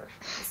letter.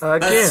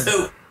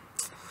 Again.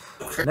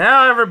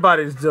 Now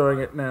everybody's doing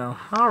it now.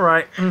 All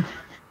right.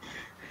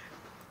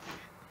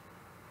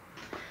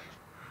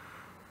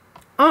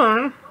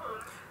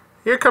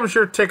 Here comes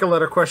your take a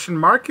letter question,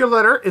 Mark. Your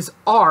letter is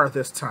R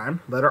this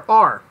time. Letter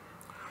R.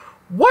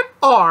 What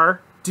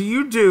R do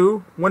you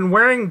do when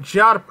wearing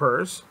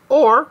jodhpurs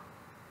or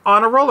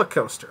on a roller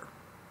coaster?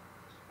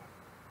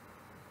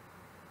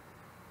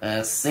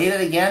 Say that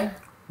again.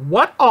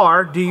 What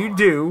R do you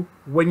do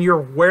when you're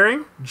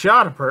wearing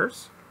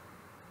jodhpurs?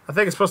 I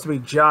think it's supposed to be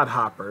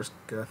jodhoppers.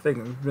 I think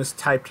I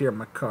mistyped here on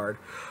my card.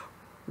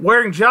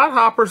 Wearing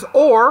jodhoppers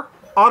or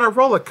on a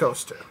roller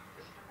coaster?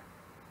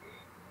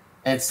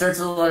 And it starts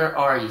with the letter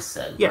R, you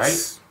said,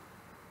 yes.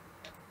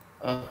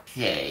 Right?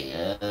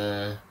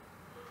 Okay,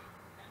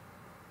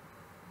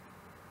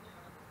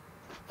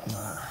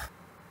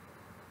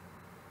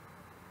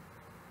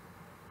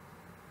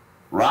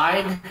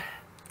 Ride?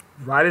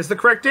 Ride is the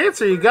correct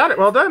answer. You got it.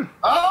 Well done.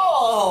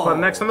 Oh! Put it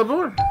next on the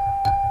board.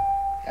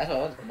 That's what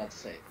I was about to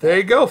say. There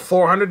you go.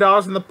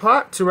 $400 in the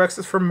pot. 2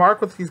 X's for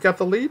Mark. He's got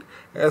the lead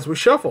as we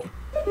shuffle.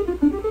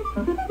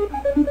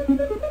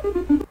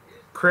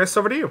 Chris,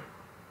 over to you.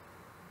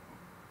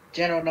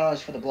 General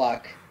knowledge for the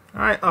block.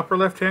 All right, upper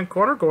left-hand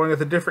corner, going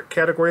with a different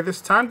category this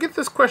time. Get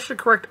this question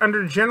correct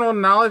under general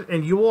knowledge,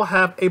 and you will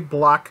have a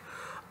block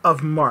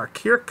of Mark.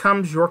 Here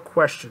comes your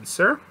question,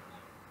 sir.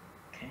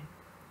 Okay.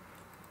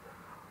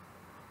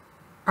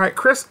 All right,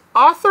 Chris.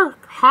 Author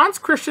Hans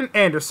Christian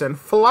Andersen,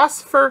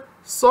 philosopher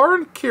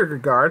Soren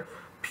Kierkegaard,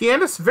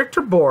 pianist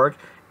Victor Borg,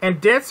 and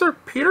dancer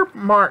Peter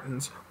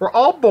Martins were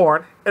all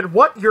born in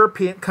what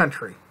European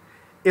country?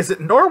 Is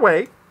it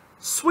Norway,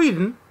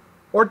 Sweden,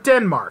 or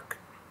Denmark?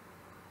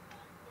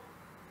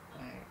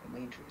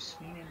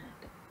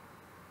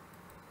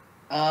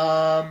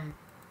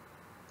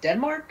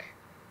 Denmark?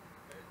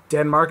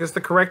 Denmark is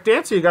the correct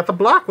answer. You got the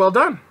block. Well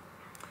done.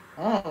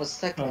 Oh, I was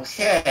stuck.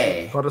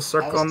 Okay. Put a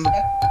circle on the...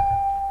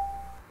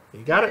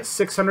 You got it.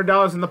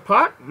 $600 in the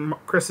pot.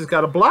 Chris has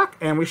got a block,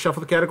 and we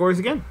shuffle the categories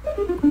again.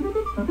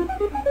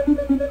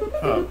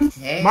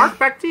 Okay. Mark,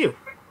 back to you.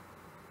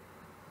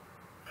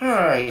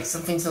 Alright,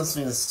 something tells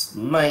me this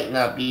might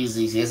not be as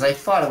easy as I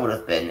thought it would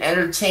have been.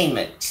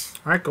 Entertainment.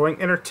 All right,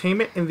 going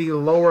entertainment in the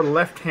lower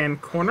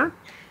left-hand corner.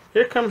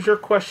 Here comes your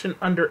question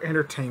under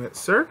entertainment,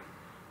 sir.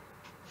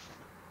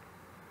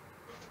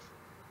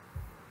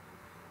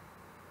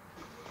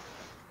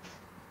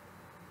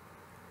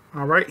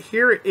 All right,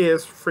 here it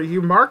is for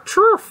you, Mark.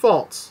 True or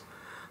false?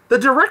 The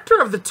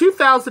director of the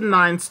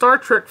 2009 Star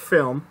Trek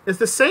film is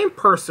the same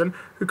person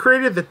who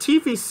created the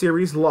TV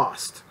series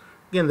Lost.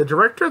 Again, the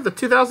director of the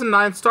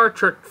 2009 Star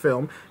Trek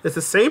film is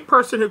the same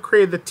person who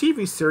created the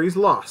TV series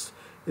Lost.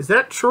 Is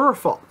that true or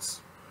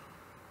false?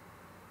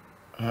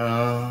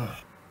 I'm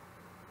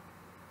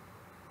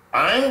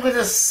going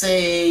to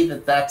say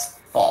that that's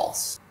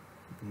false.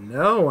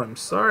 No, I'm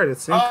sorry.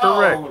 That's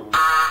incorrect.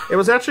 Oh. It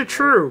was actually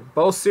true.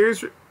 Both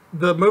series,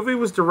 the movie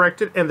was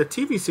directed and the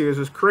TV series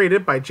was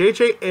created by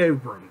J.J.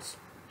 Abrams.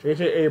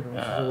 J.J. Abrams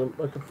is what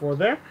we're looking for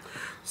there.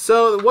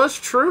 So it was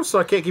true, so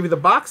I can't give you the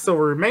box, so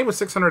we remain with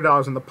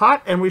 $600 in the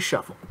pot, and we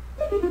shuffle.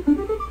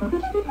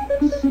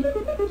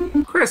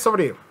 Chris, over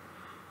to you.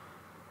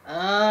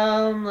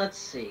 Let's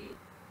see.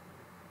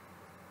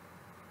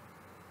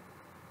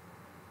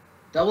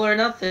 Double or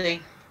nothing.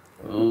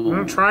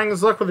 Ooh. Trying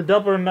his luck with the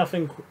double or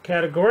nothing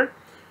category.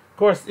 Of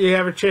course, you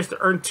have a chance to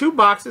earn 2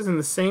 boxes in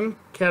the same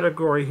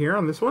category here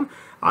on this one.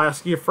 I'll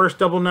ask you a first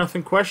double or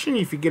nothing question.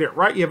 If you get it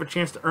right, you have a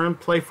chance to earn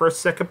play for a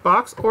second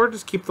box, or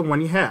just keep the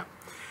one you have.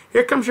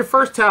 Here comes your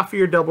first half of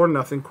your double or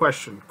nothing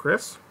question,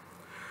 Chris.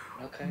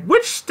 Okay.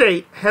 Which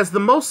state has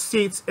the most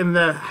seats in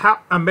the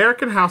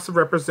American House of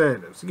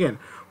Representatives? Again,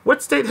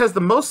 what state has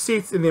the most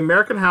seats in the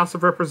American House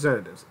of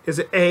Representatives? Is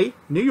it A,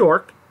 New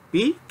York,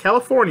 B,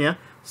 California,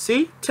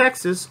 C,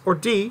 Texas, or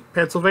D,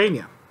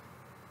 Pennsylvania?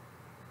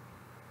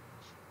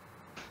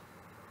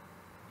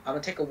 I'm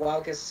going to take a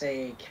wild guess,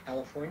 say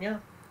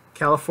California.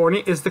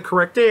 California is the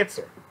correct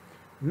answer.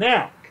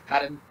 Now,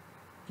 do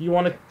you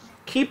want to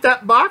keep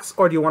that box,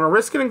 or do you want to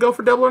risk it and go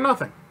for double or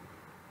nothing?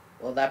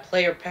 Well, that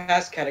player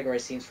pass category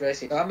seems really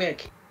safe. I'm going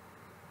to keep...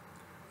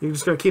 You're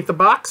just going to keep the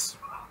box?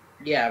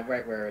 Yeah,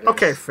 right where it is.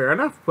 Okay, fair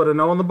enough. Put a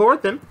no on the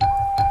board then.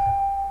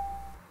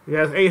 You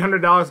have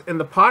 $800 in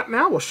the pot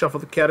now. We'll shuffle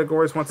the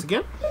categories once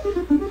again.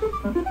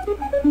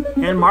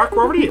 And Mark,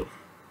 we're over to you.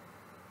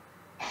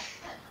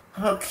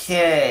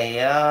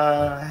 Okay,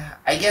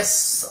 I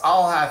guess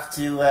I'll have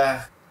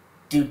to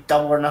do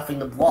double or nothing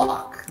to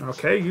block.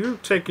 Okay, you're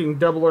taking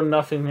double or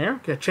nothing here.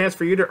 Okay, a chance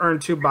for you to earn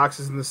 2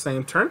 boxes in the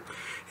same turn.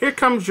 Here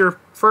comes your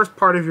first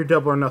part of your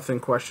double or nothing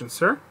question,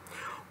 sir.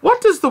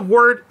 What does the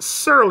word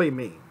surly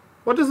mean?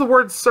 What does the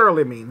word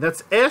surly mean?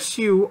 That's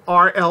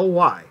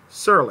S-U-R-L-Y.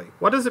 Surly.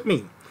 What does it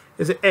mean?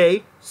 Is it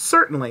A,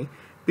 certainly,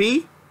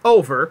 B,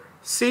 over,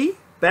 C,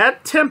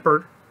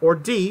 bad-tempered, or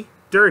D,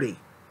 dirty?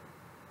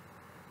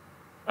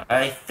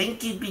 I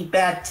think you'd be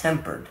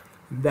bad-tempered.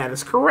 That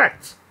is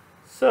correct.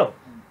 So,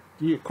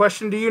 the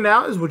question to you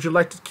now is, would you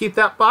like to keep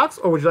that box,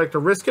 or would you like to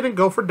risk it and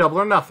go for double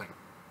or nothing?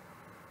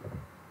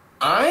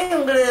 I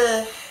am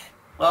gonna...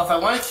 Well, if I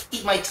want to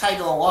keep my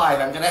title alive,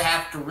 I'm gonna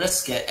have to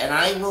risk it, and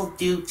I will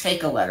do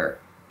take a letter.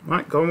 All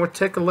right, going with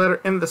take a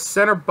letter in the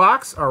center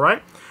box. All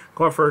right,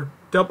 going for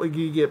double.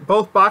 You get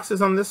both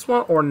boxes on this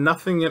one, or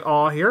nothing at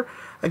all here.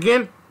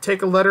 Again,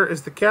 take a letter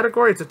is the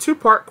category. It's a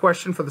 2-part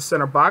question for the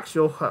center box.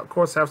 You'll, of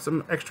course, have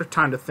some extra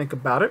time to think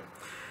about it.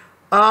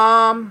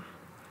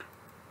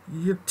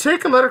 You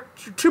take a letter.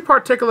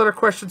 2-part take a letter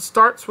question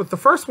starts with the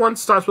first one.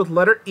 Starts with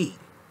letter E.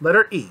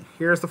 Letter E.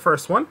 Here's the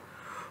first one.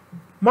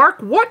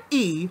 Mark, what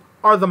E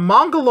are the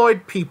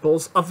Mongoloid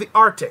peoples of the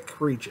Arctic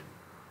region?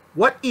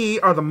 What E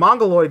are the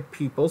Mongoloid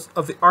peoples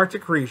of the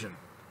Arctic region?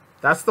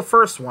 That's the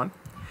first one.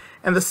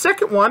 And the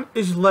second one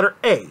is letter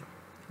A.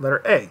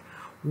 Letter A.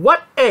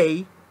 What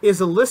A is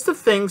a list of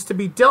things to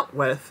be dealt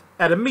with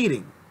at a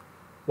meeting?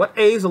 What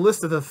A is a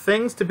list of the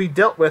things to be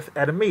dealt with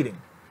at a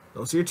meeting?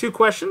 Those are your 2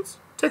 questions.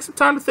 Take some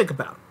time to think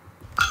about it.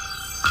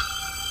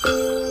 All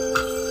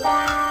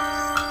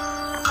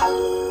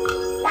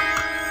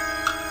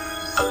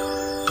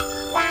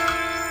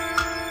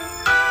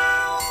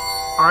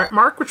right,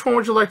 Mark, which one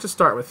would you like to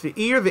start with, the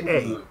E or the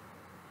A?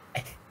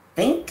 I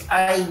think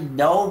I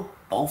know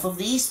both of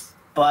these,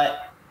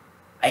 but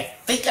I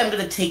think I'm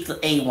going to take the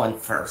A one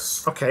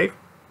first. Okay.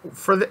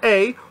 For the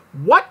A,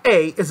 what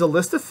A is a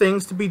list of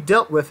things to be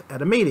dealt with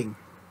at a meeting?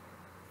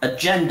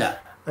 Agenda.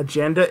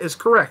 Agenda is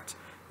correct.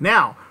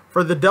 Now,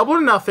 for the Double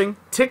or Nothing,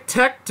 Tic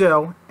Tac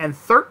Dough, and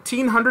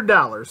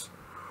 $1,300,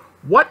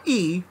 what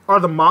E are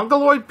the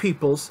Mongoloid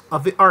peoples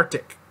of the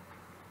Arctic?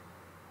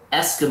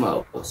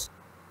 Eskimos.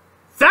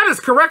 That is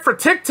correct for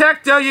Tic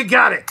Tac Dough. You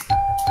got it.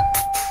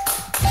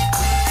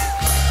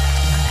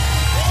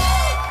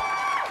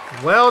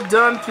 Well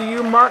done to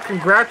you, Mark.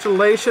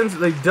 Congratulations.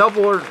 The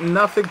Double or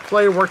Nothing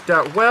play worked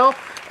out well,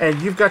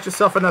 and you've got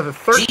yourself another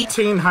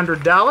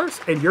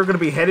 $1,300, and you're going to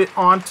be headed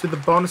on to the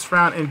bonus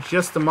round in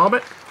just a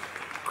moment.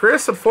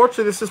 Chris,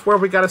 unfortunately, this is where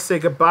we got to say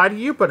goodbye to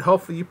you, but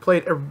hopefully you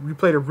played a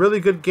really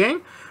good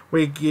game.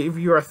 We give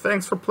you our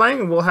thanks for playing,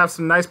 and we'll have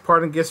some nice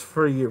parting gifts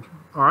for you.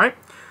 All right?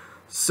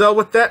 So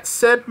with that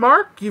said,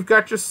 Mark, you've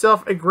got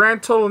yourself a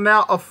grand total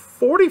now of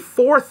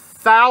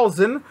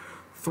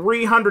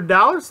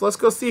 $44,300. Let's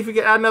go see if you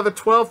can add another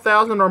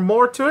 $12,000 or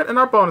more to it in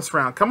our bonus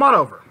round. Come on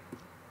over.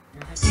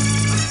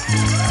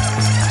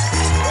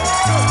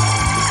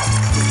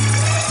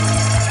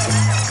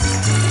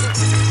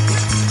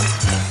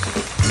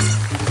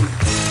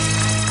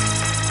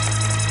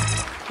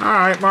 All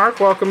right, Mark,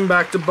 welcome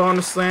back to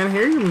Bonus Land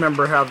here. You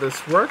remember how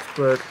this works,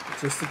 but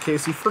just in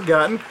case you've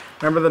forgotten,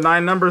 remember the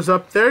 9 numbers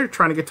up there? You're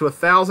trying to get to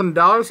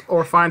 $1,000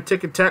 or find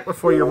Tic Tac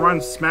before you run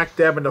smack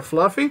dab into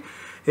Fluffy.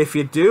 If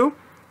you do,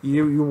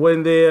 you'll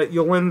win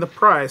the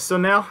prize. So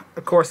now,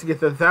 of course, to get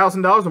the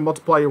 $1,000, we'll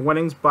multiply your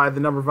winnings by the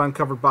number of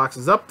uncovered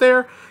boxes up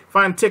there.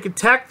 Find Tic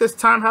Tac this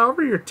time,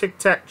 however, your Tic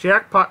Tac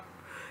jackpot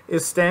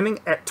is standing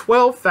at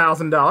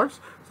 $12,000. So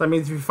that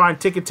means if you find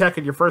Tic Tac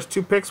in your first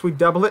 2 picks, we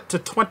double it to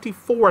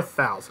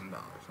 $24,000.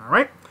 All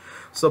right?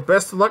 So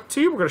best of luck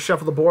to you. We're going to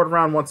shuffle the board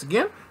around once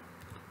again.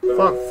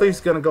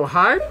 Fluffy's going to go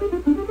hide.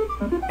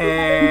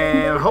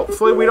 And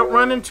hopefully we don't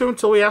run into him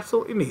until we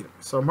absolutely need him.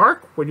 So,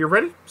 Mark, when you're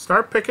ready,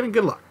 start picking and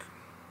good luck.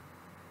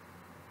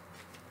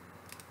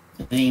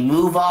 Did he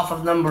move off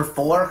of number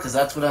 4? Because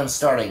that's what I'm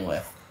starting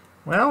with.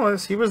 Well,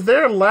 as he was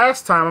there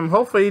last time,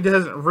 hopefully he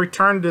doesn't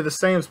return to the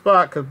same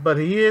spot, but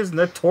he is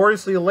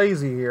notoriously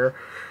lazy here.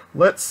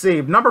 Let's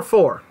see. Number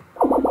 4.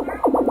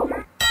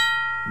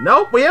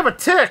 Nope, we have a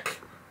tick.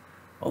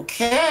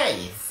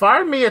 Okay.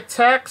 Find me a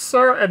tack,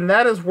 sir, and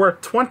that is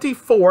worth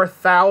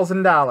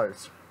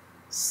 $24,000.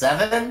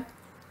 7.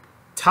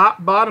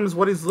 Top bottom is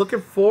what he's looking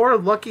for.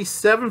 Lucky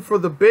 7 for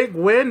the big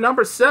win.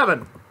 Number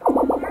 7.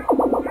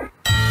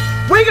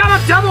 We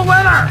got a double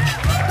winner!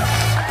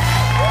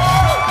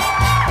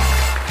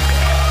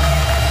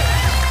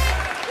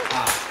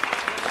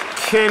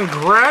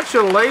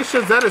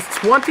 Congratulations, that is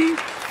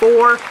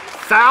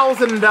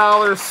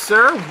 $24,000,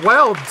 sir.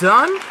 Well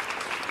done.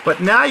 But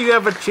now you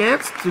have a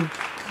chance to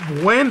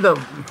win the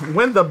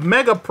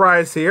mega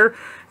prize here,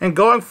 and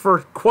going for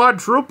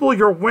quadruple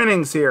your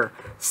winnings here.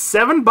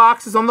 7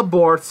 boxes on the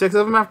board, 6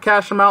 of them have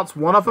cash amounts,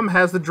 1 of them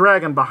has the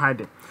dragon behind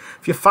it.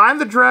 If you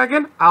find the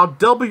dragon, I'll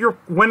double your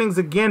winnings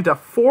again to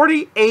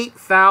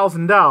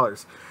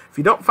 $48,000. If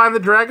you don't find the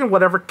dragon,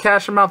 whatever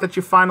cash amount that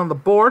you find on the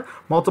board,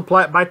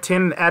 multiply it by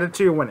 10 and add it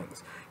to your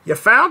winnings. You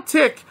found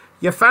Tick,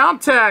 you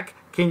found Tack,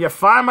 can you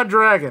find my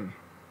dragon?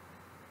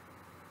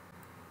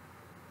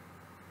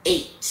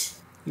 8.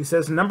 He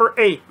says number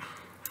 8.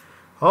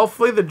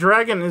 Hopefully the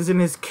dragon is in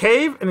his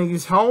cave and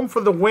he's home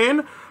for the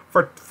win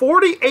for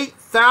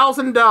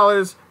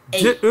 $48,000.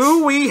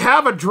 Do we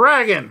have a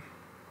dragon?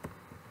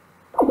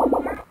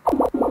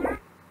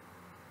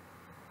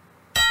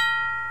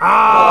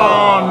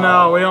 Oh,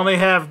 no, we only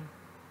have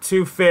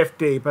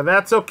 250, but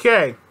that's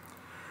okay.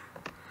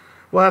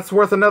 Well, that's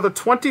worth another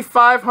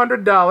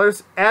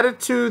 $2,500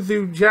 added to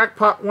the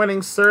jackpot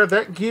winnings, sir.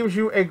 That gives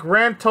you a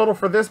grand total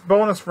for this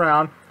bonus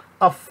round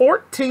of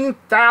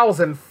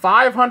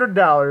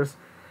 $14,500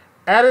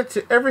 added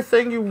to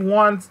everything you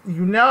won.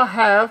 You now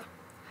have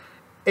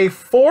a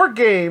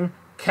 4-game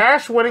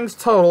cash winnings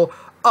total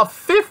of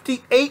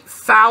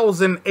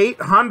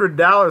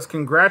 $58,800.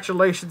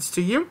 Congratulations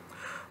to you.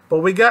 But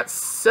we got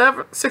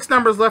 6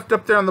 numbers left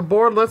up there on the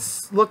board.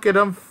 Let's look at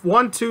them.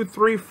 1, 2,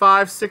 3,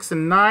 5, 6,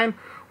 and 9.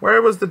 Where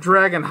was the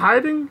dragon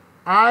hiding?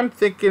 I'm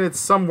thinking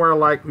it's somewhere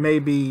like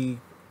maybe,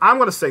 I'm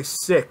going to say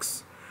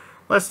 6.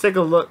 Let's take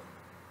a look.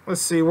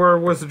 Let's see, where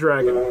was the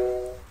dragon?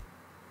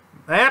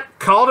 That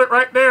called it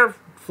right there.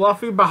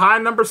 Fluffy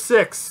behind number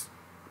 6.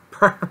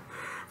 For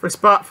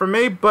spot for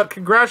me, but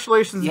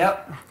congratulations.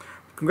 Yep.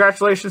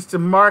 Congratulations to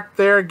Mark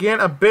there again.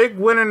 A big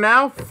winner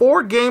now.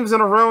 4 games in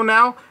a row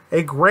now.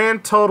 A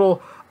grand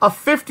total of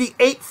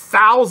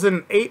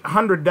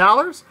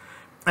 $58,800.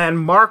 And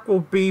Mark will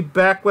be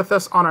back with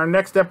us on our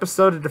next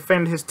episode to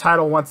defend his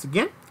title once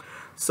again.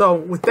 So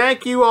we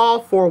thank you all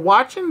for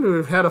watching.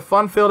 We've had a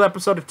fun-filled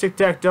episode of Tic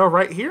Tac Dough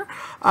right here.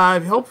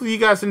 Hopefully you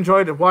guys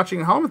enjoyed watching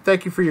at home, and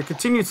thank you for your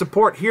continued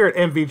support here at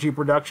MVG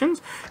Productions.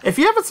 If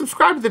you haven't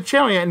subscribed to the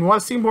channel yet and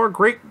want to see more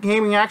great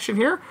gaming action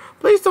here,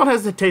 please don't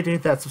hesitate to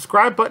hit that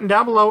subscribe button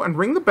down below and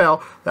ring the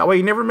bell. That way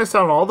you never miss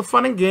out on all the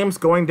fun and games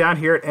going down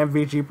here at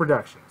MVG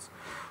Productions.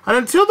 And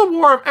until the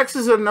war of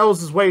X's and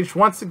O's is waged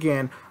once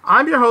again,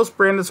 I'm your host,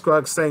 Brandon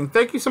Scruggs, saying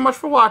thank you so much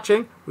for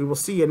watching. We will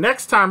see you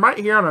next time right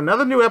here on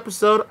another new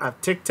episode of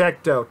Tic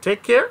Tac Dough.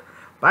 Take care.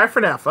 Bye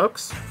for now,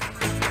 folks.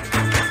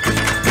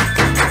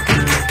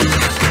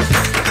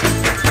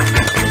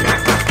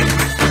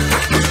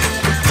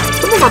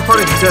 Some of our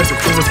party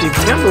contestants will receive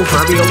candles,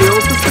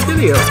 raviolis, and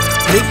spaghettios.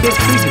 And they can't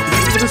treat you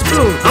with a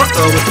spoon.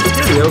 With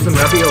spaghettios and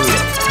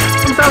raviolis.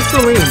 From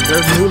Vaseline,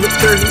 there's new lip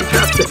detergent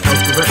chapstick.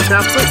 Helps prevent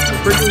chapstick from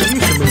bringing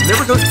use and may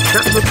never go to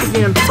chapstick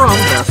again from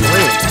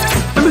Vaseline.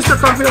 The Mr.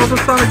 Coffee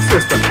Ultrasonic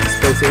System.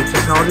 Space-age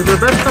technology,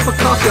 the best cup of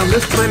coffee on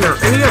this planet or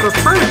any other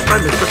furnished by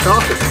Mr.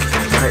 Coffee.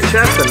 Alright,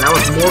 Shasta, now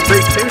it's more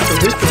great taste and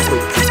hit the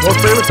sleep. More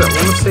flavors that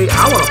want to say,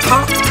 I want to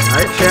pop.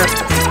 Alright,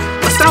 Shasta.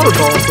 A salad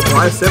ball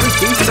supply 7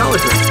 cheese salad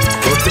dressing.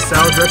 Both the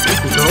salad dressing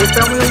is your whole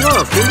family in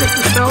love. Who makes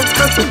the salad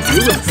special?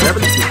 You with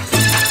 7 cheese.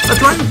 A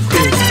drying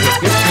cleaning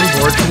certificate and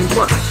board team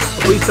plus. A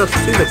bleach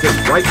substitute that gets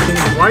white clean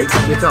white,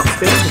 gets out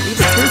stains, and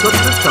even clears up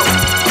your color.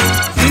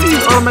 You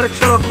need automatic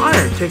shut-off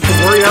iron. Takes the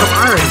worry out of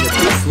ironing. It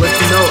just lets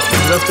you know it's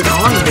adjusted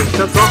on and it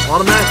shuts off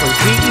automatically.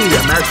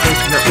 GE,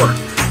 Imagination Network.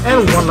 And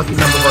one lucky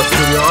member of our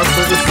studio audience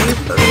will receive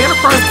the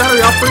Enterprise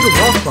Battery Operated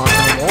Wall Clock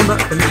and a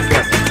walnut finished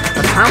cabinet.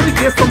 A timely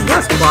gift from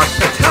Westclock,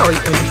 a Tally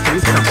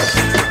Industries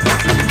company.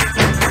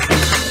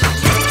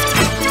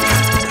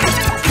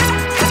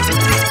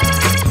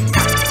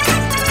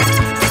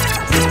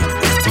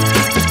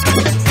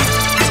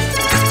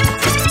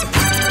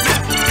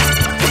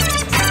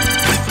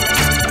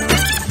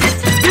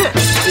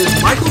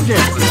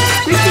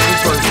 Speaking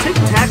for Tic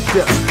Tac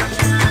Dough.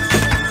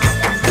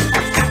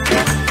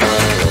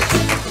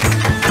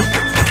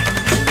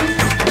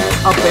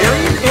 A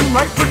Varian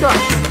Enright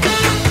production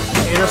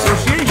in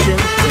association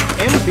with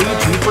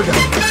MVG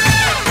Productions.